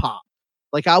really popped.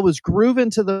 Like, I was grooving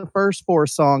to the first 4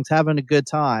 songs, having a good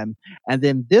time. And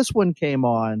then this one came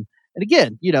on. And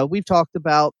again, you know, we've talked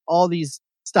about all these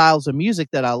styles of music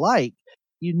that I like.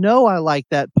 You know, I like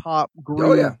that pop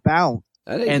groove bounce.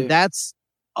 And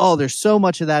there's so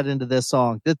much of that into this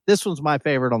song. This one's my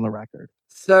favorite on the record.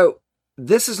 So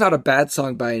this is not a bad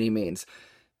song by any means.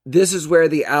 This is where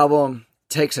the album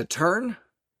takes a turn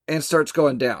and starts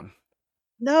going down.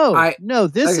 No,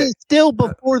 this is still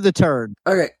before the turn.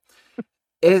 Okay.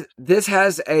 This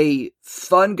has a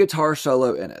fun guitar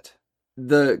solo in it.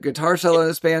 The guitar solo in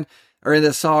this band, or in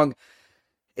this song,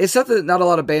 is something that not a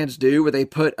lot of bands do, where they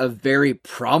put a very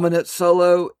prominent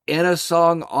solo in a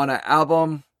song on an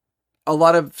album. A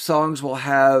lot of songs will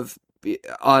have,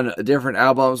 on different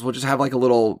albums, will just have like a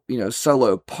little,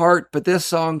 solo part, but this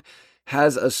song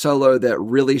has a solo that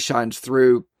really shines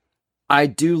through. I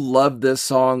do love this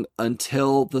song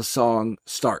until the song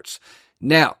starts.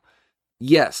 Now,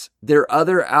 yes, their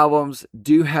other albums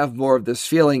do have more of this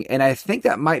feeling, and I think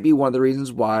that might be one of the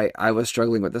reasons why I was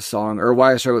struggling with the song, or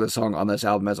why I struggled with the song on this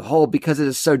album as a whole, because it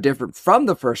is so different from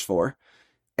the first four,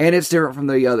 and it's different from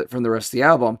the rest of the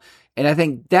album. And I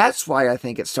think that's why I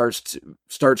think it starts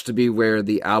to be where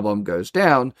the album goes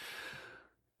down.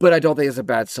 But I don't think it's a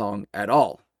bad song at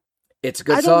all. It's a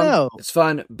good song. Know. It's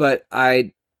fun, but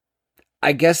I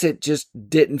guess it just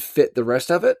didn't fit the rest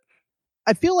of it.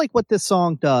 I feel like what this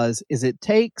song does is it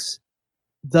takes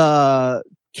the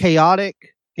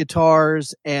chaotic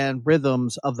guitars and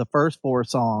rhythms of the first four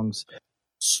songs,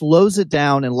 slows it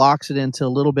down and locks it into a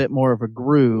little bit more of a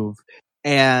groove.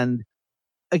 And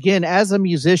again, as a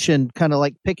musician, kind of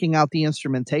like picking out the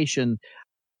instrumentation,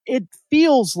 it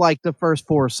feels like the first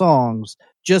four songs,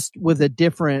 just with a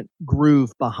different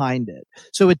groove behind it.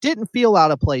 So it didn't feel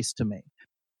out of place to me.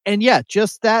 And yeah,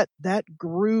 just that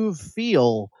groove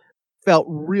feel felt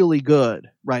really good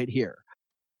right here.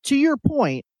 To your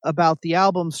point about the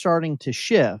album starting to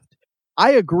shift,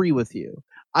 I agree with you.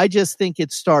 I just think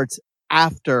it starts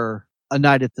after A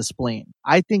Night at the Spleen.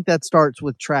 I think that starts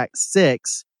with track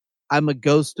 6, I'm a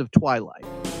Ghost of Twilight.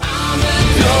 I'm a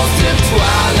ghost of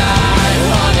twilight,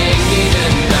 running in a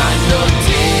night no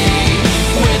day,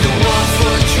 with one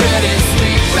foot treading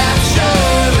sweet rapture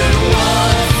and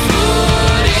one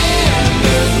foot in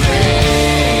the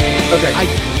grave. Okay.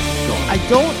 I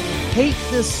don't hate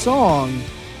this song,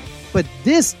 but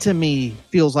this to me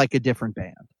feels like a different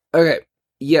band. Okay.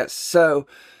 Yes. So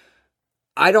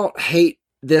I don't hate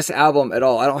this album at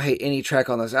all. I don't hate any track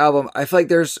on this album. I feel like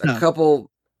there's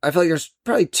there's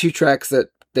probably 2 tracks that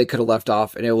they could have left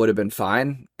off and it would have been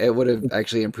fine. It would have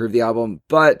actually improved the album,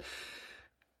 but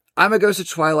I'm a Ghost of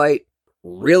Twilight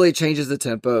really changes the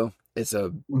tempo. It's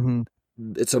a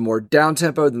more down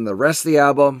tempo than the rest of the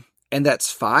album, and that's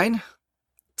fine.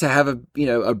 To have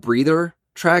a breather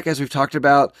track, as we've talked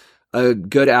about, a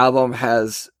good album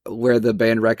has where the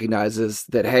band recognizes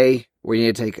that, hey, we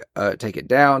need to take it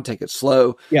down, take it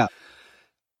slow. Yeah.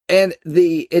 And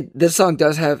this song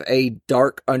does have a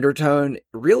dark undertone,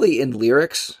 really in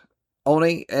lyrics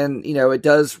only, and it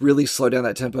does really slow down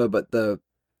that tempo. But the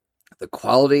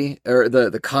quality or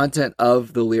the content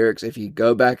of the lyrics, if you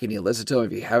go back and you listen to them,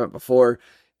 if you haven't before,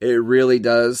 it really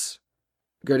does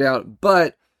go down.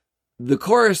 But the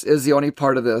chorus is the only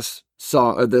part of this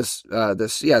song, or this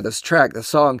track, the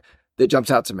song, that jumps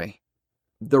out to me.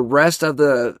 The rest of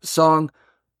the song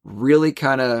really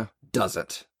kind of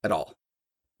doesn't at all.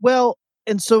 Well,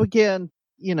 and so again,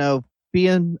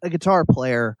 being a guitar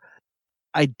player,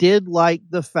 I did like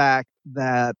the fact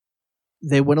that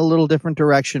they went a little different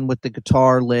direction with the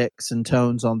guitar licks and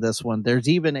tones on this one. There's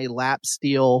even a lap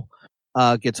steel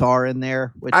guitar in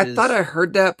there. I thought I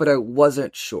heard that, but I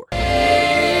wasn't sure.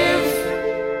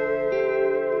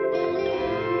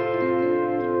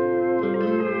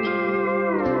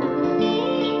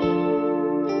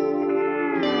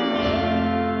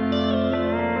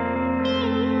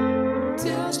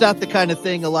 Not the kind of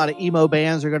thing a lot of emo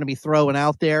bands are going to be throwing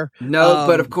out there. No,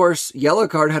 but of course,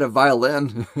 Yellowcard had a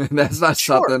violin. That's not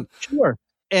something. Sure.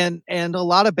 And a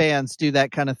lot of bands do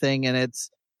that kind of thing. And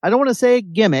it's, I don't want to say a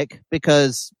gimmick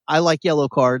because I like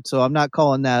Yellowcard, so I'm not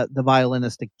calling that the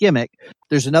violinist a gimmick.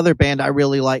 There's another band I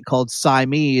really like called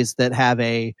Siamese that have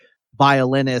a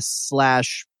violinist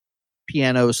slash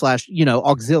piano slash,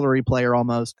 auxiliary player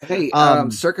almost. Hey,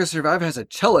 Circus Survive has a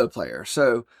cello player.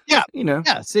 So, yeah,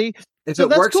 see? If it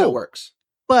works, cool. It works.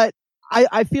 But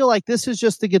I feel like this is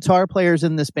just the guitar players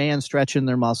in this band stretching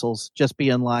their muscles, just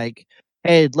being like,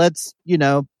 hey, let's,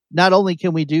 not only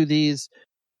can we do these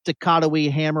staccato-y,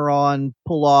 hammer-on,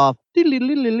 pull-off kind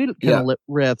of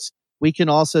riffs, we can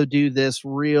also do this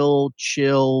real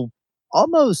chill,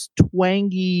 almost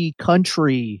twangy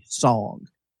country song.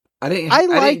 I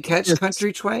didn't catch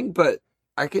country twang, but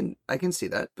I can see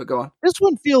that. But go on. This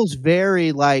one feels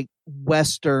very like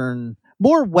Western.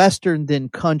 More Western than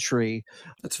country.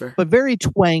 That's fair. But very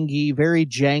twangy, very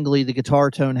jangly. The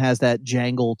guitar tone has that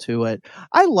jangle to it.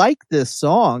 I like this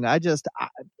song.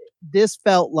 This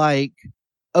felt like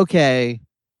okay,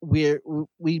 we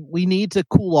need to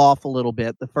cool off a little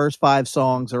bit. The first 5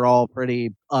 songs are all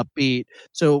pretty upbeat,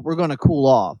 so we're going to cool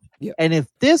off. Yeah. And if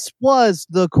this was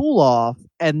the cool off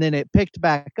and then it picked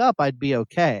back up, I'd be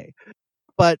okay.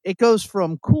 But it goes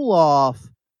from cool off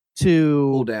to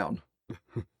Cool down.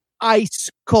 ice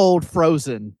cold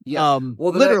frozen. Yeah.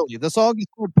 Well, literally, the song is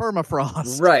called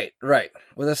Permafrost. Right.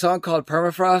 With a song called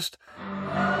Permafrost.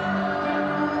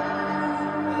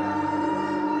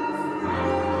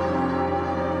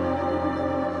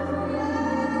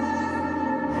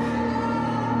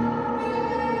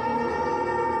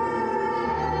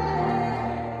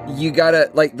 You gotta,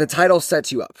 like, the title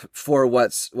sets you up for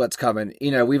what's coming.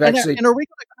 You know, we've actually. And are we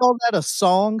going to call that a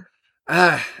song?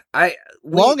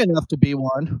 Long enough to be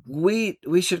one. We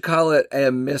should call it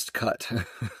a missed cut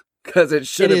because it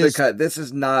should have been cut. This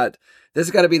is not. This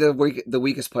has got to be the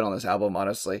weakest point on this album,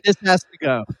 honestly. This has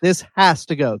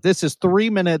to go. This is 3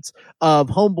 minutes of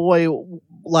Homeboy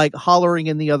like hollering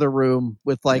in the other room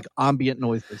with like ambient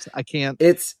noises. I can't.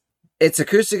 It's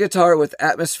acoustic guitar with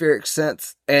atmospheric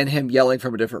synth and him yelling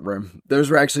from a different room.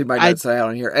 Those were actually my notes I had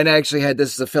on here, and I actually had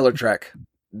this as a filler track.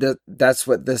 That's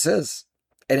what this is,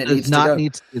 and it needs to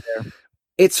be there.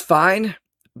 It's fine,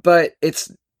 but it's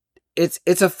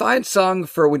a fine song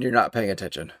for when you're not paying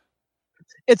attention.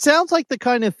 It sounds like the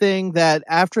kind of thing that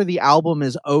after the album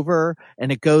is over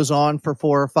and it goes on for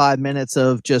 4 or 5 minutes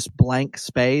of just blank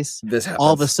space, this happens.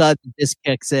 All of a sudden this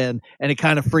kicks in and it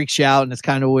kind of freaks you out and it's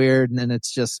kind of weird. And then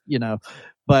it's just,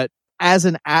 but as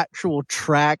an actual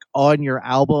track on your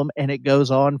album and it goes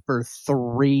on for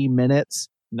 3 minutes,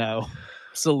 no,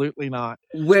 absolutely not.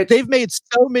 They've made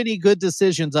so many good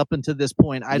decisions up until this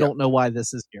point. I don't know why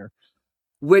this is here.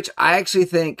 Which I actually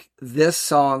think this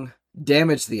song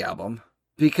damaged the album.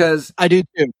 Because I do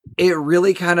too. It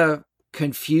really kind of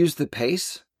confused the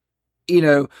pace.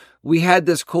 We had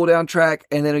this cool down track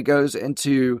and then it goes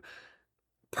into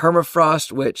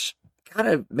Permafrost, which kind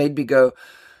of made me go,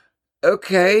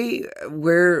 okay,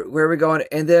 where are we going?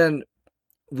 And then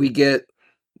we get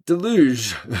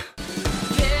Deluge.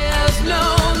 There's no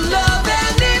love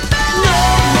anymore. No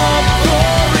more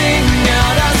pouring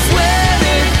out, I swear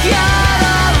to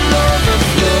God, all over the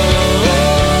floor.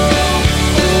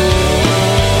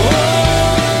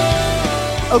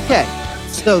 Okay,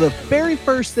 so the very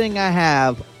first thing I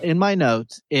have in my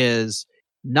notes is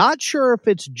not sure if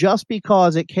it's just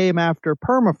because it came after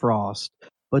Permafrost,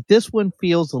 but this one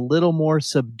feels a little more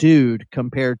subdued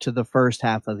compared to the first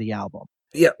half of the album.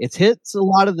 Yeah. It hits a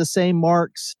lot of the same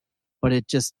marks, but it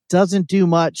just doesn't do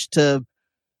much to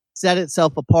set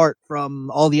itself apart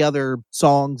from all the other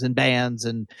songs and bands.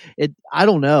 And I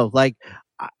don't know, like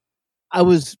I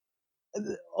was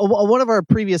on one of our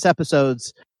previous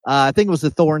episodes, I think it was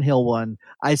the Thornhill one.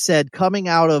 I said, coming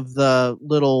out of the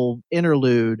little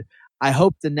interlude, I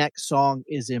hope the next song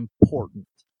is important.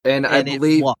 And I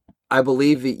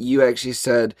believe that you actually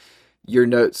said, your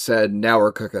note said, now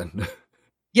we're cooking.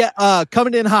 Yeah,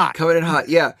 coming in hot. Coming in hot,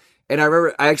 yeah. And I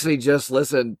remember I actually just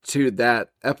listened to that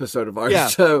episode of ours. Yeah.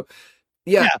 So,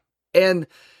 yeah. And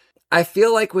I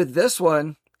feel like with this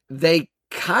one, they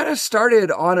kind of started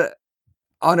on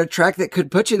a track that could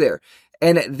put you there.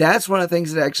 And that's one of the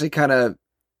things that actually kind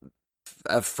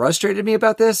of frustrated me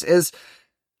about this is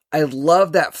I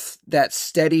love that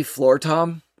steady floor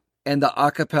tom and the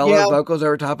acapella vocals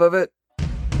over top of it.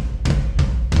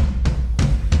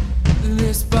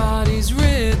 This body's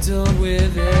riddled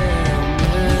with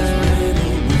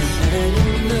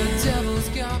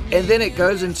and then it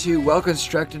goes into well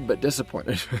constructed but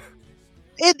disappointed.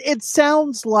 It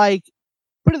sounds like,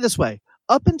 put it this way,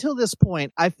 up until this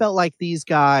point, I felt like these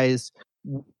guys,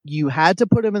 you had to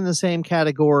put them in the same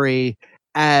category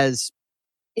as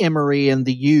Emery and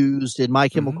The Used and My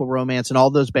Chemical Romance and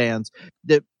all those bands,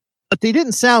 but they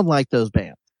didn't sound like those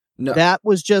bands. No. That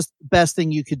was just the best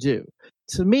thing you could do.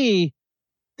 To me,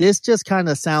 this just kind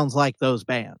of sounds like those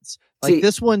bands. Like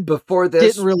this one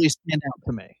didn't really stand out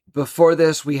to me. Before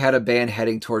this, we had a band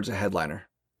heading towards a headliner.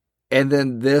 And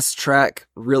then this track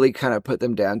really kind of put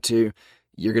them down to,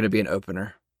 you're going to be an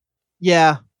opener.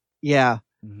 Yeah.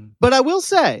 But I will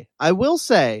say,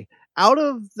 out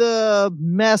of the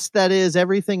mess that is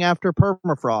everything after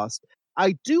Permafrost,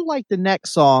 I do like the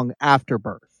next song,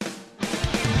 Afterbirth.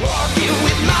 Walking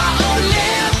with my own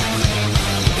lip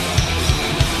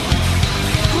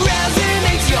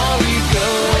resonates your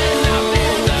ego.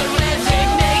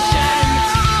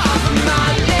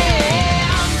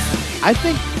 I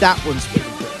think that one's pretty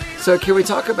good. So can we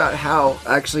talk about how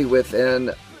actually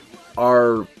within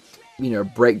our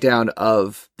breakdown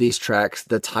of these tracks,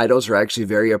 the titles are actually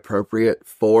very appropriate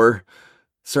for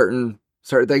certain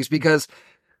things, because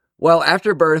while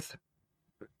Afterbirth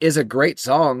is a great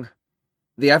song.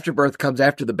 The afterbirth comes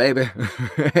after the baby.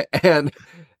 and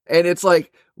it's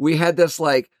like we had this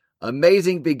like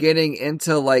amazing beginning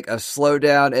into like a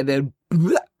slowdown and then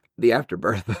the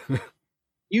afterbirth.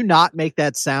 You not make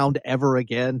that sound ever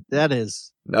again. That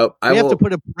is Nope. We have to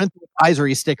put a parental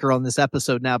advisory sticker on this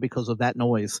episode now because of that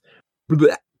noise.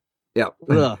 Yeah.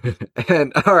 Ugh.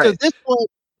 And all right. So this one,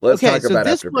 let's talk about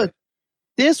afterbirth.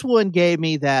 This one gave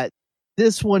me that.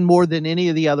 This one more than any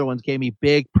of the other ones gave me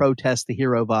big Protest the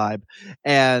Hero vibe,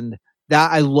 and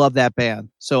that I love that band.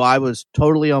 So I was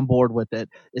totally on board with it.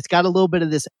 It's got a little bit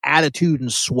of this attitude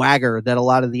and swagger that a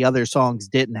lot of the other songs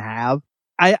didn't have.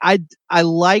 I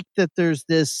like that there's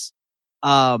this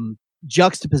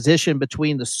juxtaposition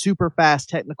between the super fast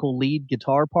technical lead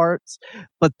guitar parts,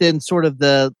 but then sort of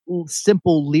the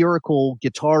simple lyrical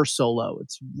guitar solo.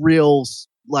 It's real,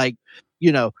 like,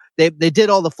 you know, they did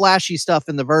all the flashy stuff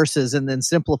in the verses and then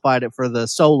simplified it for the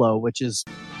solo, which is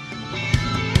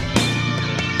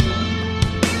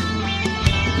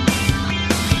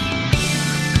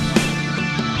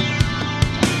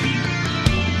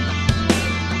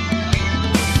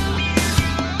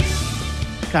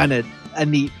kind of a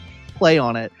neat play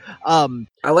on it.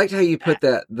 I liked how you put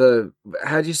that.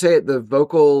 How'd you say it? The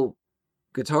vocal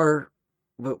guitar.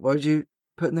 What did you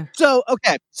put in there? So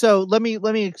okay, so let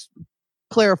me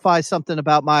clarify something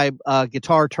about my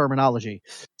guitar terminology.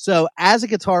 So as a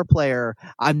guitar player,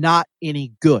 I'm not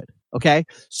any good. Okay,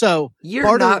 so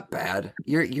you're not bad.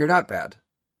 You're not bad.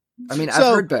 I mean, I've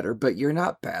heard better, but you're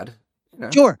not bad. You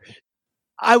know? Sure.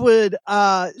 I would.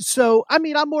 So I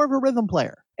mean, I'm more of a rhythm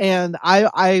player. And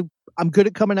I'm good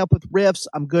at coming up with riffs.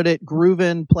 I'm good at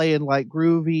grooving, playing like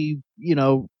groovy, you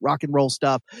know, rock and roll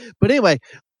stuff. But anyway,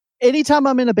 anytime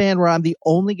I'm in a band where I'm the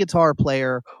only guitar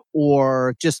player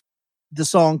or just the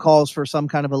song calls for some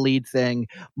kind of a lead thing,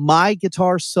 my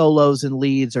guitar solos and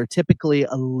leads are typically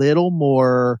a little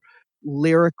more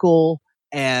lyrical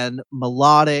and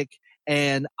melodic.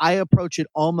 And I approach it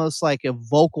almost like a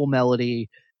vocal melody.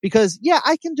 Because, yeah,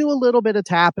 I can do a little bit of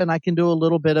tapping. I can do a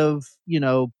little bit of, you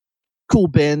know, cool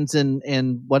bends and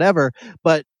whatever.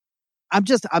 But I'm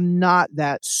not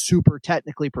that super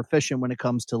technically proficient when it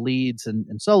comes to leads and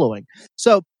soloing.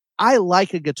 So I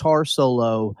like a guitar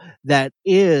solo that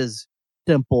is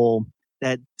simple,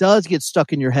 that does get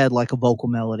stuck in your head like a vocal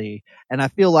melody. And I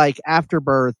feel like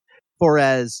Afterbirth, for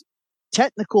as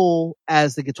technical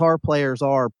as the guitar players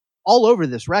are all over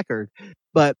this record,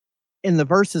 but in the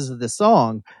verses of the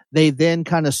song, they then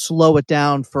kind of slow it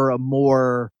down for a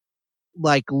more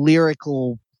like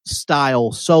lyrical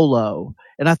style solo.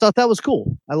 And I thought that was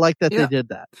cool. I like that they did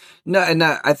that. No, and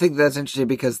I think that's interesting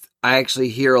because I actually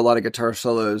hear a lot of guitar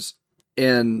solos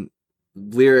in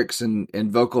lyrics and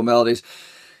vocal melodies.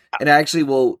 And I actually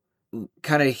will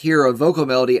kind of hear a vocal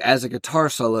melody as a guitar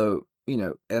solo, you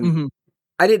know, and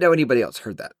I didn't know anybody else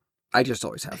heard that. I just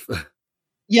always have.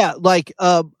 Yeah, like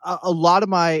a lot of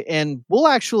my, and we'll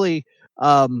actually,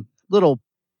 little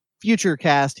future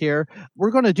cast here,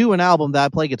 we're going to do an album that I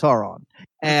play guitar on.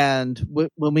 And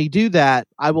when we do that,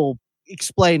 I will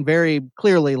explain very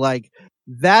clearly, like,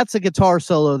 that's a guitar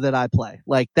solo that I play.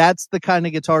 Like, that's the kind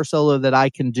of guitar solo that I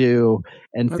can do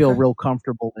and feel real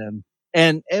comfortable in.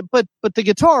 But the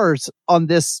guitars on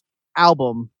this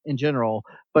album in general,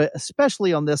 but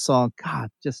especially on this song, God,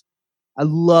 just, I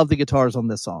love the guitars on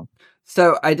this song.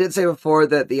 So I did say before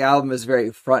that the album is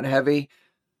very front heavy.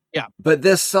 Yeah. But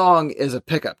this song is a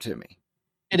pickup to me.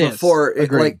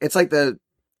 It's like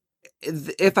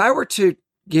if I were to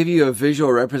give you a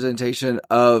visual representation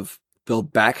of the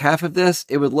back half of this,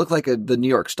 it would look like the New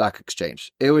York Stock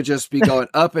Exchange. It would just be going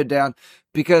up and down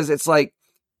because it's like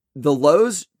the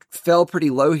lows fell pretty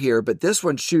low here, but this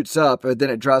one shoots up and then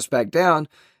it drops back down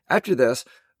after this.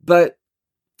 But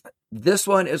this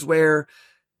one is where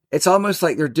it's almost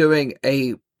like they're doing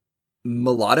a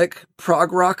melodic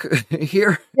prog rock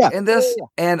here in this. Yeah.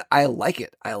 And I like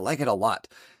it. I like it a lot.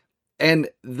 And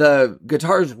the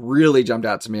guitars really jumped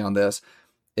out to me on this.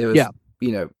 It was,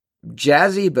 you know,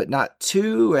 jazzy, but not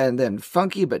too, and then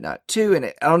funky, but not too. And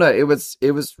I don't know, it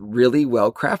was really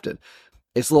well crafted.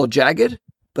 It's a little jagged,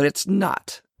 but it's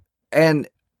not. And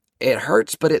it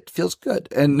hurts, but it feels good.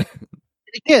 And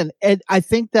again, and I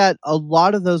think that a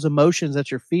lot of those emotions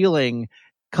that you're feeling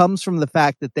comes from the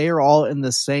fact that they are all in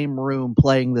the same room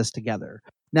playing this together.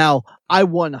 Now, I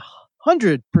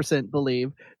 100%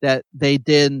 believe that they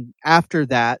did after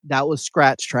that was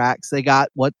scratch tracks. They got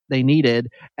what they needed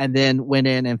and then went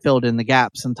in and filled in the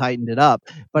gaps and tightened it up.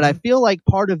 But I feel like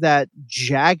part of that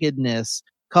jaggedness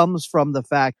comes from the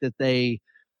fact that the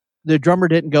drummer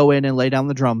didn't go in and lay down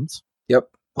the drums. Yep.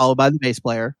 Followed by the bass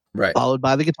player. Right. followed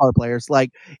by the guitar players.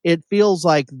 Like, it feels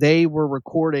like they were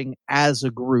recording as a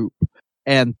group.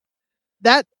 And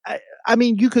that, I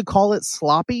mean, you could call it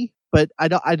sloppy, but I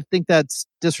think that's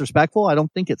disrespectful. I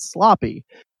don't think it's sloppy,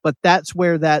 but that's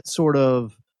where that sort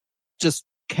of just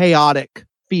chaotic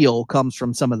feel comes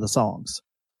from some of the songs.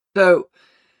 So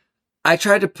I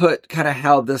tried to put kind of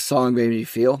how this song made me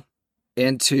feel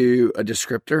into a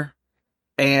descriptor,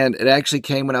 and it actually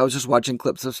came when I was just watching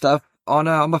clips of stuff on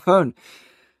my phone.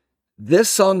 This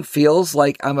song feels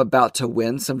like I'm about to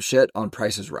win some shit on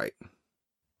Price is Right.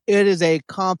 It is a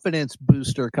confidence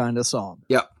booster kind of song.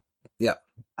 Yep. Yep.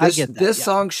 I get that. This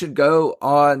song should go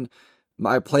on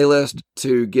my playlist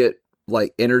to get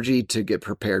like energy to get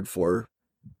prepared for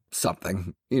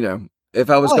something. You know, if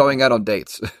I was going out on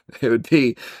dates, it would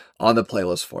be on the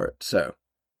playlist for it. So,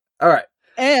 all right.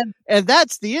 And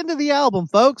that's the end of the album,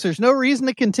 folks. There's no reason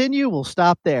to continue. We'll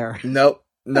stop there. Nope.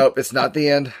 It's not the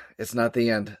end. It's not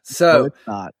the end. So No, it's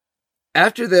not.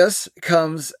 After this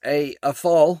comes a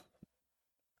fall.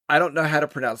 I don't know how to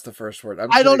pronounce the first word.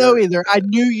 I don't know either. I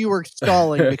knew you were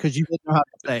stalling because you didn't know how to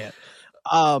say it.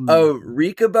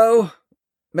 Ricabo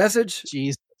message?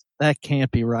 Jeez, that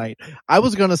can't be right. I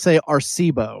was going to say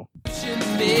Arcibo.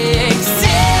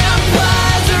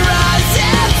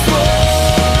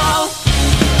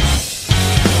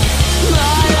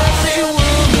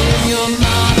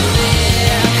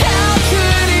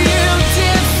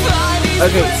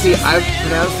 Okay, see, I've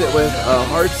pronounced it with a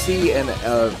hard C and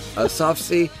a soft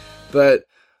C, but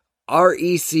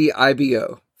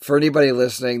Recibo. For anybody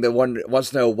listening that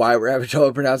wants to know why we're having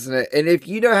trouble pronouncing it. And if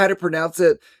you know how to pronounce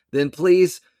it, then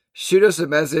please shoot us a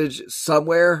message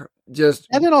somewhere. Just Is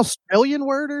that an Australian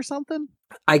word or something?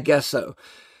 I guess so.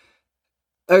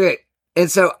 Okay,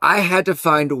 and so I had to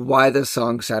find why this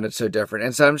song sounded so different.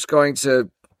 And so I'm just going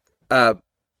to,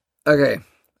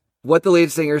 what the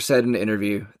lead singer said in an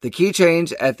interview. The key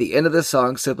change at the end of the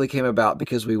song simply came about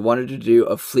because we wanted to do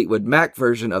a Fleetwood Mac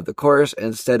version of the chorus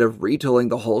instead of retooling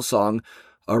the whole song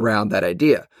around that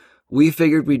idea. We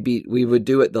figured we would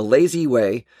do it the lazy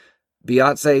way,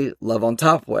 Beyonce Love on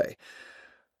Top way.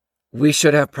 We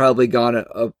should have probably gone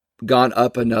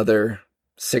up another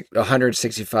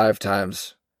 165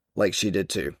 times like she did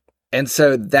too. And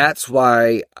so that's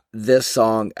why this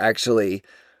song actually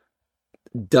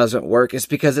doesn't work. It's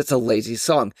because it's a lazy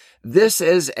song. This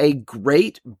is a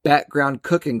great background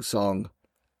cooking song,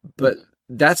 but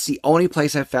that's the only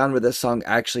place I found where this song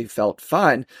actually felt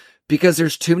fine because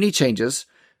there's too many changes.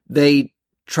 They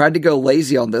tried to go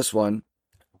lazy on this one.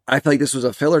 I feel like this was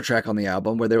a filler track on the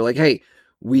album where they were like, hey,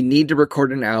 we need to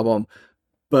record an album,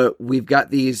 but we've got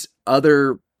these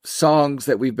other songs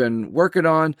that we've been working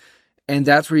on, and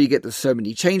that's where you get the so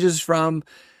many changes from,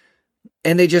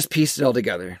 and they just pieced it all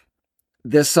together.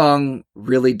 This song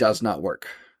really does not work.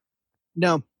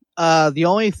 No. The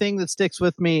only thing that sticks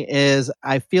with me is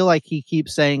I feel like he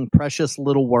keeps saying precious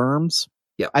little worms.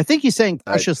 Yeah. I think he's saying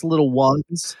precious little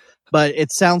ones, but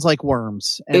it sounds like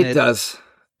worms. And it does.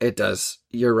 It does.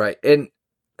 You're right. And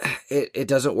it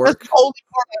doesn't work. That's the only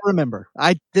part I remember.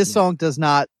 This song does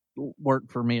not work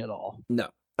for me at all. No.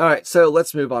 All right. So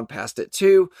let's move on past it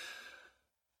to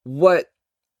what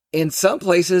in some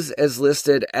places is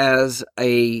listed as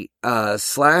a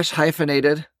slash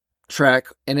hyphenated track,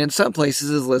 and in some places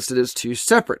is listed as two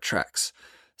separate tracks.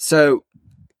 So,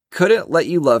 couldn't let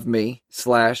you love me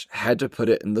 / had to put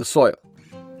it in the soil.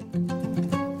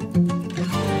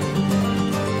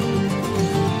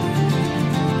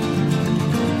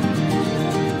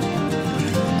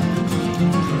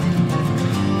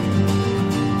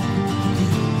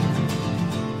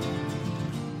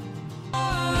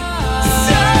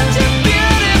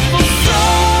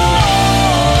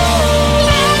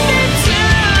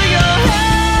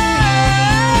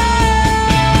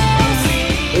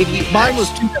 Mine was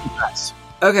two separate tracks.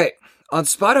 Okay, on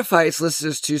Spotify it's listed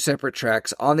as two separate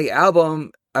tracks. On the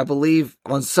album, I believe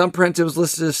on some prints it was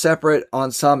listed as separate,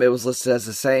 on some it was listed as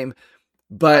the same,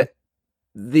 but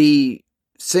the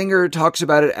singer talks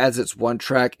about it as it's one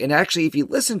track, and actually if you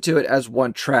listen to it as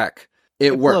one track,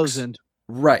 it works.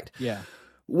 Right. Yeah.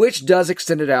 Which does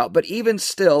extend it out, but even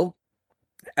still,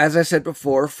 as I said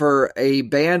before, for a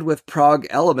band with prog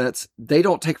elements, they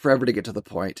don't take forever to get to the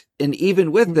point. And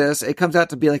even with this, it comes out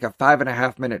to be like a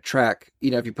 5.5 minute track, you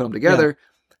know, if you put them together.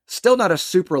 Yeah. Still not a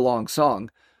super long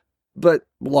song, but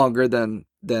longer than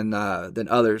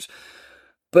others.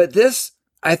 But this,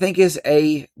 I think, is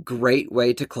a great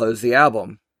way to close the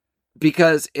album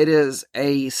because it is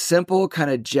a simple kind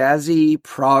of jazzy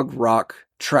prog rock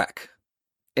track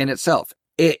in itself.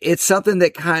 It's something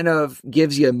that kind of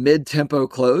gives you a mid-tempo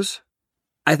close,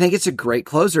 I think it's a great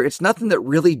closer. It's nothing that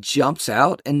really jumps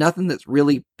out and nothing that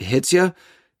really hits you.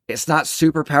 It's not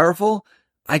super powerful.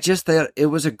 I just thought it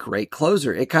was a great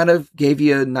closer. It kind of gave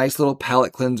you a nice little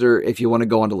palate cleanser if you want to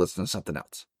go on to listen to something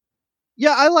else.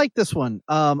 Yeah, I like this one.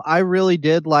 I really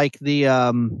did like the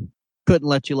 "Couldn't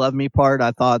Let You Love Me" part.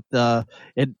 I thought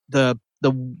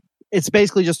it's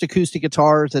basically just acoustic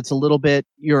guitars. It's a little bit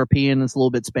European. It's a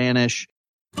little bit Spanish.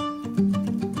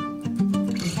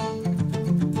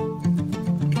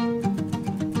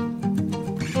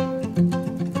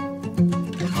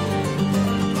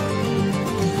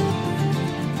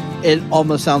 It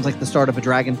almost sounds like the start of a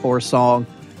Dragon Force song,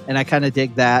 and I kind of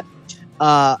dig that.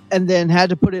 And then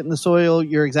Had to Put It in the Soil.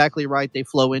 You're exactly right. They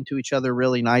flow into each other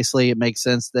really nicely. It makes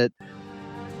sense that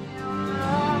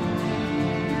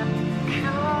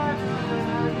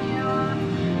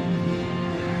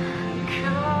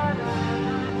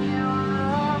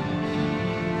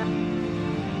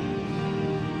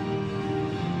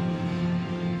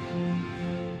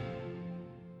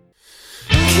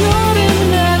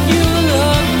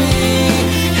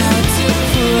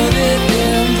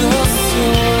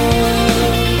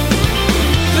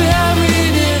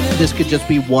this could just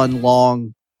be one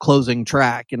long closing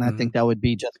track, and I think that would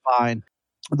be just fine.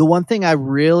 The one thing I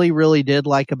really, really did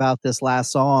like about this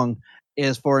last song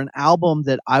is for an album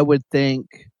that I would think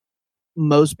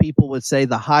most people would say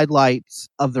the highlights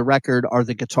of the record are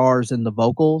the guitars and the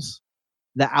vocals.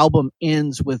 The album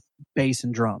ends with bass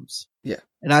and drums. Yeah.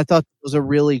 And I thought it was a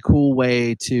really cool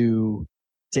way to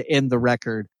end the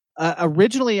record.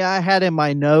 Originally, I had in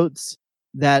my notes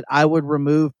that I would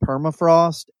remove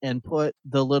Permafrost and put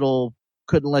the little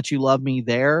Couldn't Let You Love Me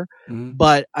there.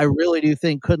 But I really do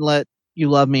think Couldn't Let You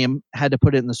Love Me and Had to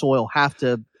Put It in the Soil have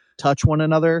to touch one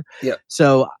another. Yeah.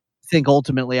 So I think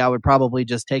ultimately I would probably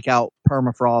just take out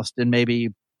Permafrost and maybe,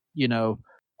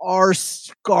 our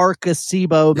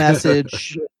Scarcasibo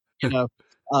message,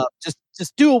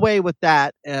 just do away with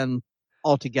that and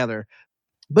altogether.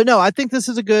 But no, I think this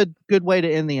is a good way to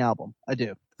end the album. I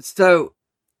do. So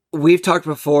we've talked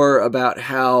before about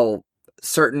how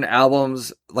certain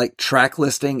albums, like track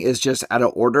listing, is just out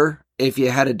of order. If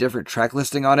you had a different track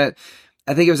listing on it,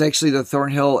 I think it was actually the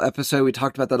Thornhill episode. We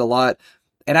talked about that a lot.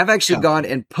 And I've actually gone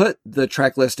and put the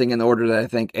track listing in the order that I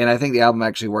think, and I think the album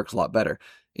actually works a lot better.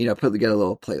 Put together a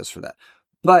little playlist for that.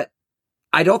 But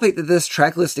I don't think that this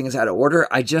track listing is out of order.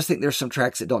 I just think there's some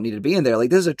tracks that don't need to be in there. Like,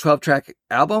 this is a 12-track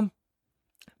album.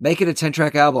 Make it a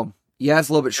 10-track album. Yeah, it's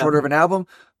a little bit shorter of an album,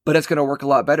 but it's going to work a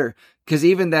lot better. Because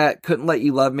even that Couldn't Let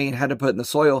You Love Me and Had to Put It in the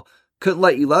Soil, Couldn't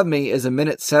Let You Love Me is 1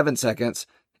 minute 7 seconds.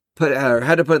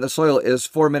 Had to Put It in the Soil is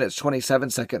 4 minutes 27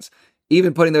 seconds.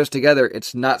 Even putting those together,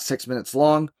 it's not 6 minutes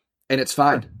long, and it's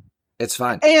fine. It's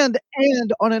fine. And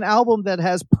on an album that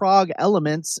has prog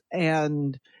elements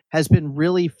and has been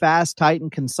really fast, tight,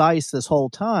 and concise this whole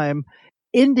time,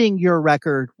 ending your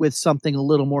record with something a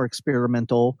little more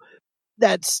experimental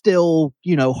that still,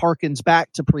 harkens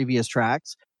back to previous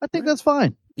tracks, I think that's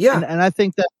fine. Yeah. And I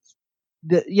think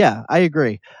that, I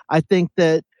agree. I think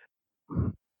that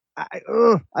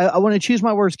I want to choose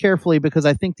my words carefully because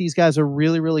I think these guys are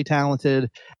really, really talented,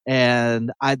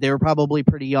 and they were probably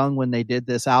pretty young when they did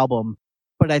this album,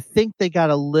 but I think they got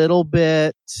a little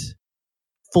bit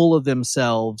full of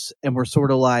themselves and were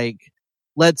sort of like,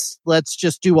 let's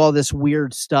just do all this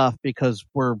weird stuff because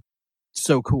we're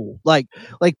so cool. Like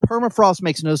Permafrost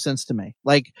makes no sense to me.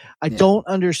 Like, I don't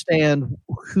understand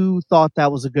who thought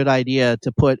that was a good idea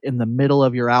to put in the middle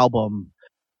of your album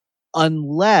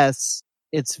unless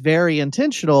it's very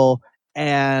intentional.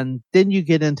 And then you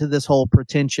get into this whole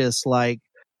pretentious,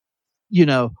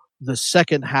 the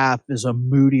second half is a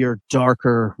moodier,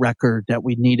 darker record that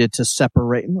we needed to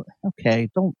separate. Okay,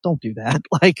 don't do that.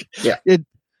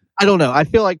 I don't know. I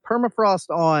feel like Permafrost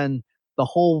on the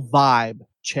whole vibe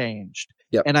changed.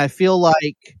 Yep. And I feel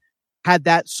like had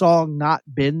that song not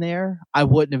been there, I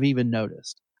wouldn't have even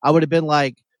noticed. I would have been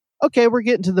like, okay, we're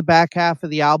getting to the back half of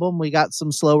the album. We got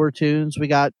some slower tunes. We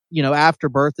got,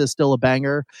 Afterbirth is still a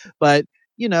banger, but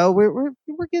we're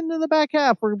getting to the back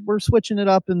half. We're switching it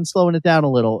up and slowing it down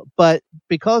a little. But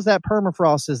because that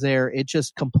Permafrost is there, it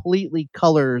just completely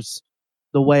colors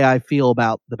the way I feel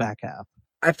about the back half.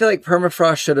 I feel like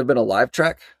Permafrost should have been a live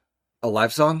track, a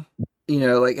live song.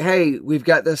 Hey, we've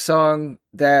got this song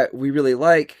that we really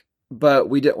like, but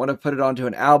we didn't want to put it onto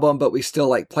an album, but we still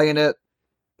like playing it.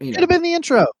 Could have been the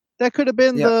intro. That could have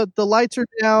been the lights are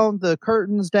down, the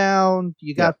curtains down.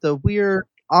 You got the weird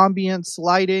ambience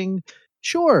lighting.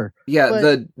 Sure. Yeah.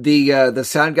 But the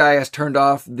sound guy has turned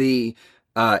off the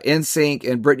NSYNC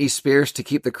and Britney Spears to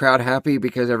keep the crowd happy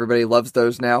because everybody loves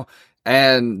those now.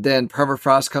 And then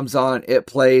Permafrost comes on, it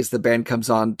plays, the band comes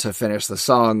on to finish the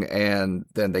song, and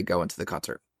then they go into the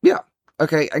concert. Yeah.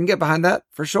 Okay, I can get behind that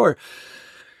for sure.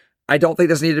 I don't think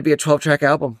this needed to be a 12-track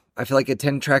album. I feel like a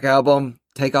 10-track album,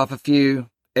 take off a few,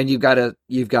 and you've got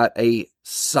a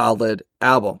solid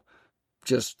album.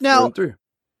 Just now through.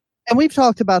 And we've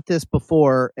talked about this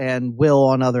before and will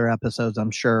on other episodes,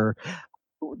 I'm sure.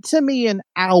 To me, an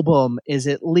album is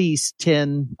at least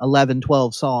 10, 11,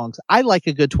 12 songs. I like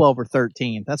a good 12 or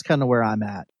 13. That's kind of where I'm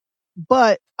at.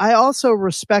 But I also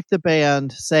respect the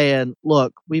band saying,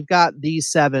 look, we've got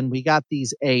these 7, we got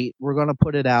these 8, we're going to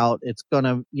put it out. It's going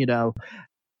to,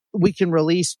 we can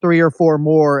release 3 or 4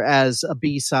 more as a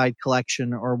B-side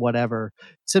collection or whatever.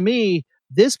 To me,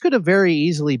 this could have very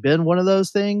easily been one of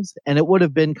those things, and it would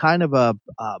have been kind of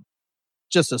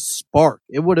just a spark.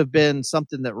 It would have been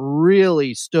something that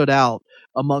really stood out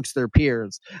amongst their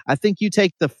peers. I think you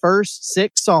take the first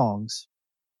 6 songs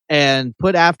and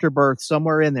put Afterbirth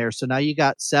somewhere in there. So now you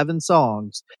got 7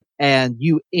 songs, and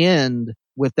you end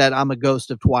with that I'm a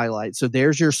Ghost of Twilight. So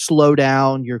there's your slow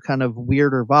down, your kind of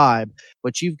weirder vibe,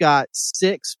 but you've got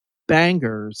 6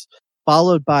 bangers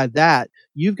followed by that.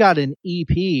 You've got an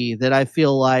EP that I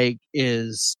feel like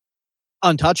is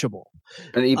untouchable.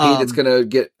 An EP that's going to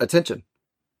get attention.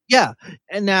 Yeah.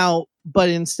 And now, but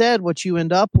instead what you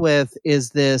end up with is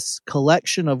this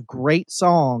collection of great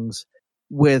songs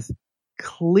with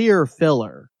clear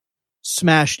filler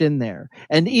smashed in there.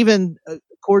 And even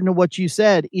according to what you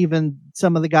said, even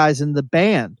some of the guys in the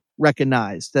band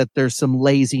recognize that there's some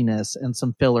laziness and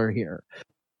some filler here.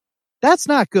 That's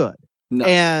not good. No.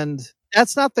 And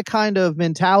that's not the kind of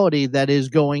mentality that is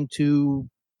going to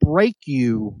break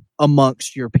you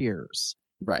amongst your peers.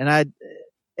 Right.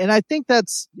 And I think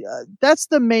that's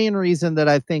the main reason that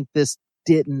I think this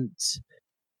didn't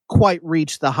quite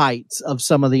reach the heights of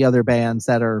some of the other bands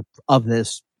that are of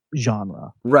this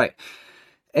genre. Right.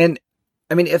 And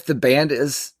I mean, if the band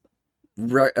is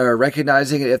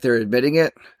recognizing it, if they're admitting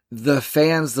it, the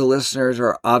fans, the listeners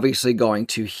are obviously going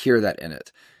to hear that in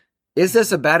it. Is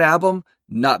this a bad album?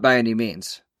 Not by any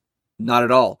means. Not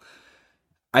at all.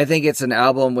 I think it's an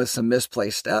album with some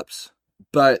misplaced steps,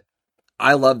 but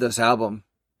I love this album.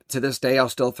 To this day, I'll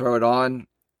still throw it on.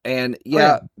 And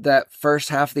that first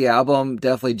half of the album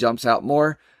definitely jumps out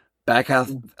more. Back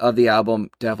half of the album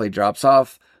definitely drops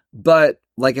off. But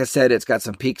like I said, it's got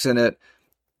some peaks in it.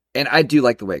 And I do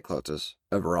like the way it closes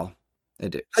overall. I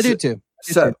do. I do too.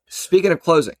 Speaking of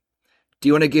closing, do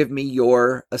you want to give me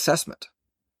your assessment?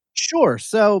 Sure.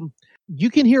 So you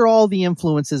can hear all the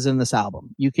influences in this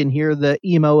album. You can hear the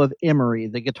emo of Emery,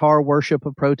 the guitar worship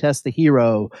of Protest the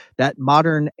Hero, that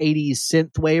modern 80s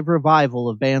synthwave revival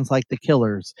of bands like The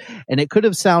Killers. And it could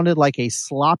have sounded like a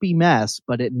sloppy mess,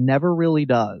 but it never really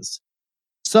does.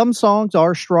 Some songs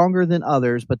are stronger than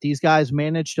others, but these guys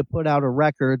managed to put out a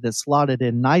record that slotted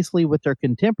in nicely with their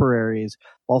contemporaries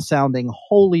while sounding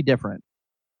wholly different.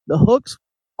 The hooks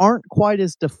aren't quite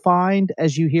as defined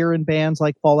as you hear in bands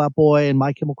like Fall Out Boy and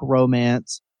My Chemical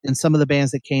Romance and some of the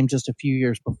bands that came just a few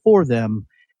years before them.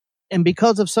 And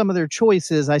because of some of their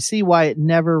choices, I see why it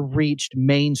never reached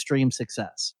mainstream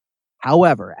success.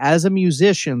 However, as a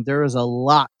musician, there is a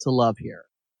lot to love here.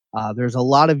 There's a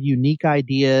lot of unique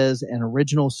ideas and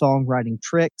original songwriting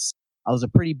tricks. I was a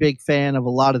pretty big fan of a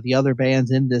lot of the other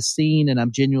bands in this scene, and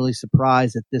I'm genuinely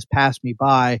surprised that this passed me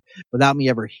by without me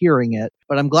ever hearing it.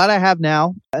 But I'm glad I have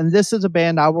now, and this is a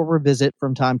band I will revisit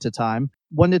from time to time.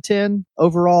 1 to 10,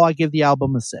 overall, I give the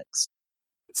album a 6.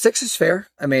 6 is fair.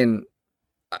 I mean,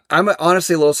 I'm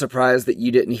honestly a little surprised that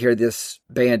you didn't hear this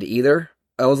band either.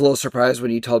 I was a little surprised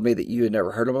when you told me that you had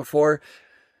never heard them before.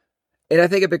 And I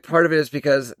think a big part of it is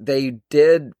because they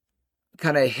did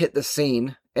kind of hit the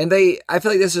scene. And I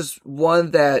feel like this is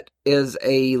one that is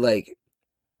a like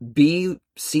B,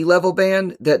 C level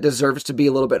band that deserves to be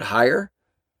a little bit higher.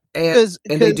 And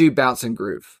they do bounce and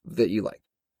groove that you like.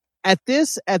 At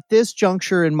this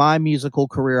juncture in my musical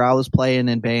career, I was playing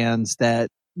in bands that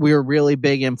we were really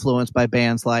big influenced by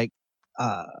bands like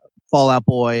Fall Out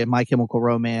Boy and My Chemical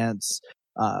Romance,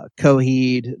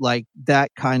 Coheed, like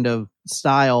that kind of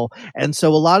style. And so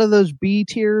a lot of those B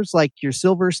tiers, like your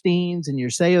Silversteins and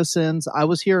your Seosins, I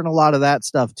was hearing a lot of that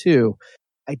stuff too.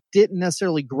 I didn't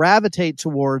necessarily gravitate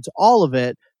towards all of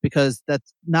it because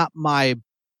that's not my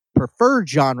preferred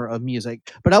genre of music,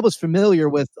 but I was familiar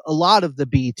with a lot of the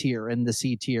B tier and the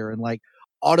C tier and like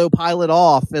Autopilot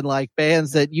Off and like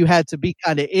bands that you had to be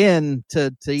kind of in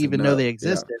to even know they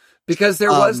existed. Yeah. Because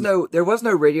there was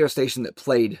no radio station that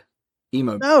played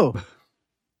emo. No.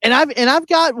 And I've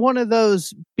got one of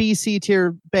those BC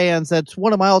tier bands that's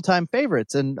one of my all-time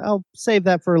favorites, and I'll save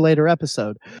that for a later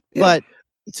episode. Yeah. But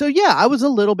So yeah, I was a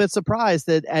little bit surprised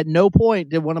that at no point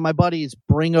did one of my buddies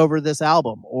bring over this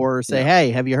album or say, Yeah.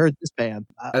 "Hey, have you heard this band?"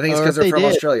 I think it's Or because if they're they from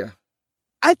did, Australia.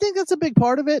 I think that's a big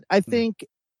part of it. I think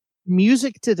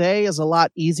music today is a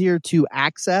lot easier to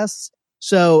access.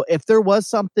 So if there was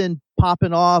something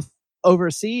popping off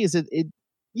overseas, it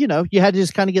you know, you had to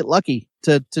just kind of get lucky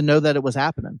to know that it was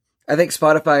happening. I think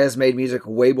Spotify has made music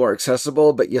way more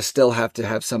accessible, but you still have to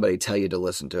have somebody tell you to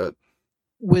listen to it.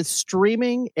 With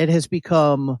streaming, it has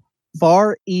become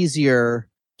far easier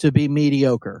to be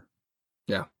mediocre.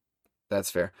 Yeah, that's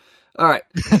fair. All right.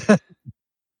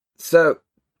 So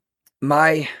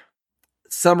my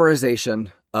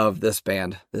summarization of this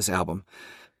band, this album.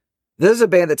 This is a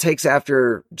band that takes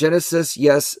after Genesis,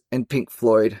 Yes, and Pink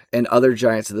Floyd and other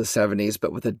giants of the 70s,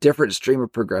 but with a different stream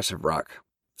of progressive rock.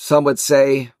 Some would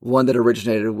say one that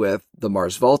originated with the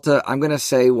Mars Volta. I'm going to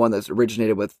say one that's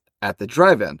originated with At the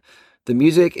Drive-In. The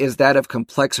music is that of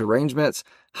complex arrangements,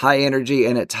 high energy,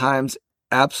 and at times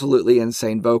absolutely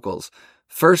insane vocals.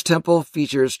 First Temple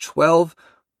features 12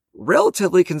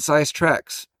 relatively concise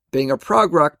tracks, being a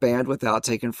prog rock band without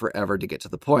taking forever to get to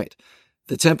the point.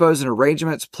 The tempos and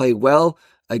arrangements play well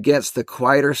against the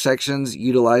quieter sections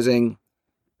utilizing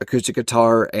acoustic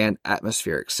guitar and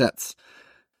atmospheric synths.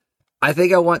 I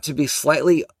think I want to be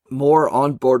slightly more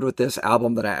on board with this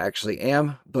album than I actually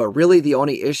am, but really the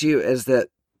only issue is that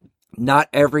not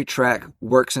every track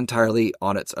works entirely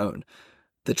on its own.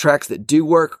 The tracks that do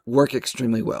work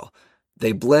extremely well.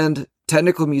 They blend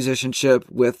technical musicianship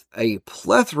with a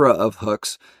plethora of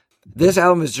hooks. This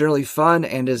album is generally fun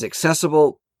and is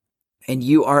accessible, and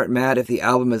you aren't mad if the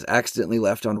album is accidentally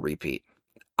left on repeat.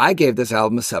 I gave this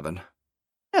album a 7.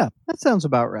 Yeah, that sounds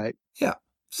about right. Yeah.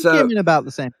 You gave me about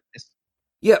the same place.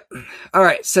 Yep. All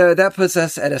right. So that puts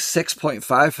us at a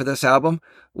 6.5 for this album,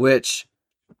 which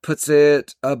puts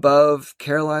it above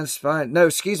Caroline's Spine. No,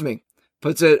 excuse me.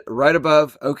 Puts it right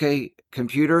above OK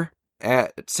Computer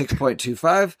at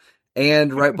 6.25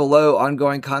 and right below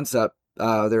Ongoing Concept,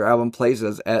 their album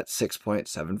Places at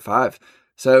 6.75.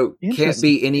 So can't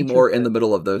be any more in the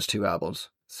middle of those two albums.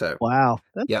 So wow.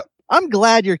 Yep. I'm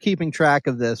glad you're keeping track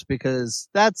of this because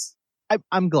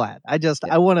I'm glad.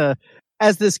 I want to,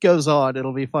 as this goes on,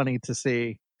 it'll be funny to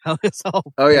see how this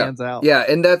all pans out. Yeah.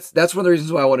 And that's one of the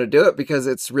reasons why I want to do it, because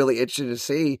it's really interesting to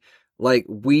see, like,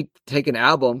 we take an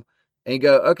album and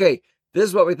go, okay, this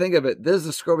is what we think of it. This is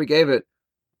the score we gave it.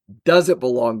 Does it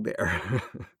belong there?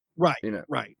 Right.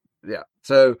 Right. Yeah.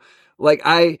 So like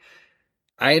I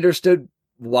understood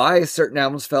why certain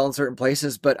albums fell in certain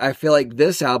places, but I feel like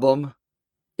this album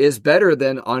is better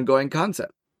than Ongoing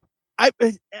Concept.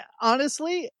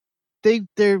 Honestly,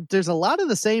 there's a lot of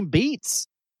the same beats.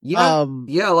 Yeah,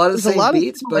 a lot of the same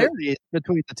beats, but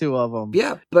between the two of them.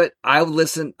 Yeah, but I would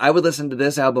listen to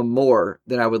this album more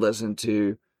than I would listen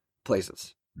to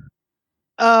Places.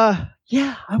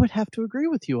 Yeah, I would have to agree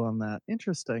with you on that.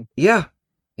 Interesting. Yeah.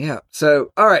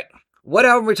 So, all right, what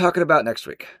album are we talking about next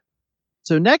week?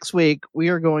 So next week we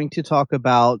are going to talk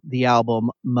about the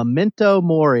album Memento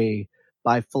Mori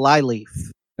by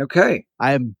Flyleaf. Okay.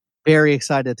 I am very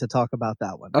excited to talk about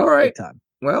that one. All right. Big time.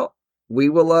 Well, we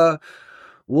will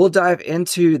we'll dive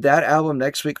into that album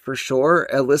next week for sure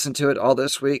and listen to it all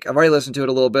this week. I've already listened to it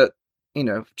a little bit,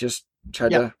 just tried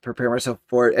to prepare myself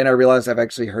for it, and I realized I've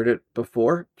actually heard it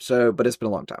before, but it's been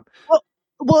a long time.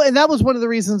 Well, and that was one of the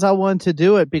reasons I wanted to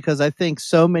do it, because I think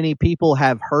so many people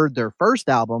have heard their first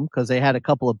album because they had a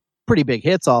couple of pretty big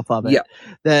hits off of it,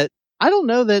 that I don't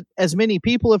know that as many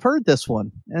people have heard this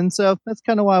one. And so that's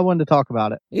kind of why I wanted to talk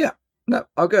about it. Yeah. No,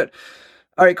 all good.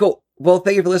 All right, cool. Well,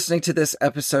 thank you for listening to this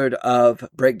episode of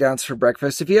Breakdowns for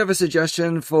Breakfast. If you have a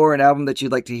suggestion for an album that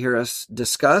you'd like to hear us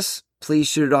discuss, please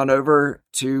shoot it on over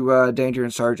to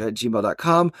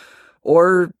dangerandSarge@gmail.com,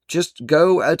 or just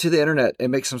go to the internet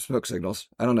and make some smoke signals.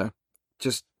 I don't know.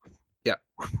 Yeah.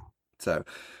 So,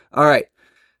 all right.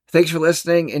 Thanks for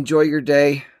listening. Enjoy your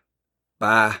day.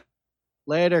 Bye.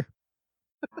 Later.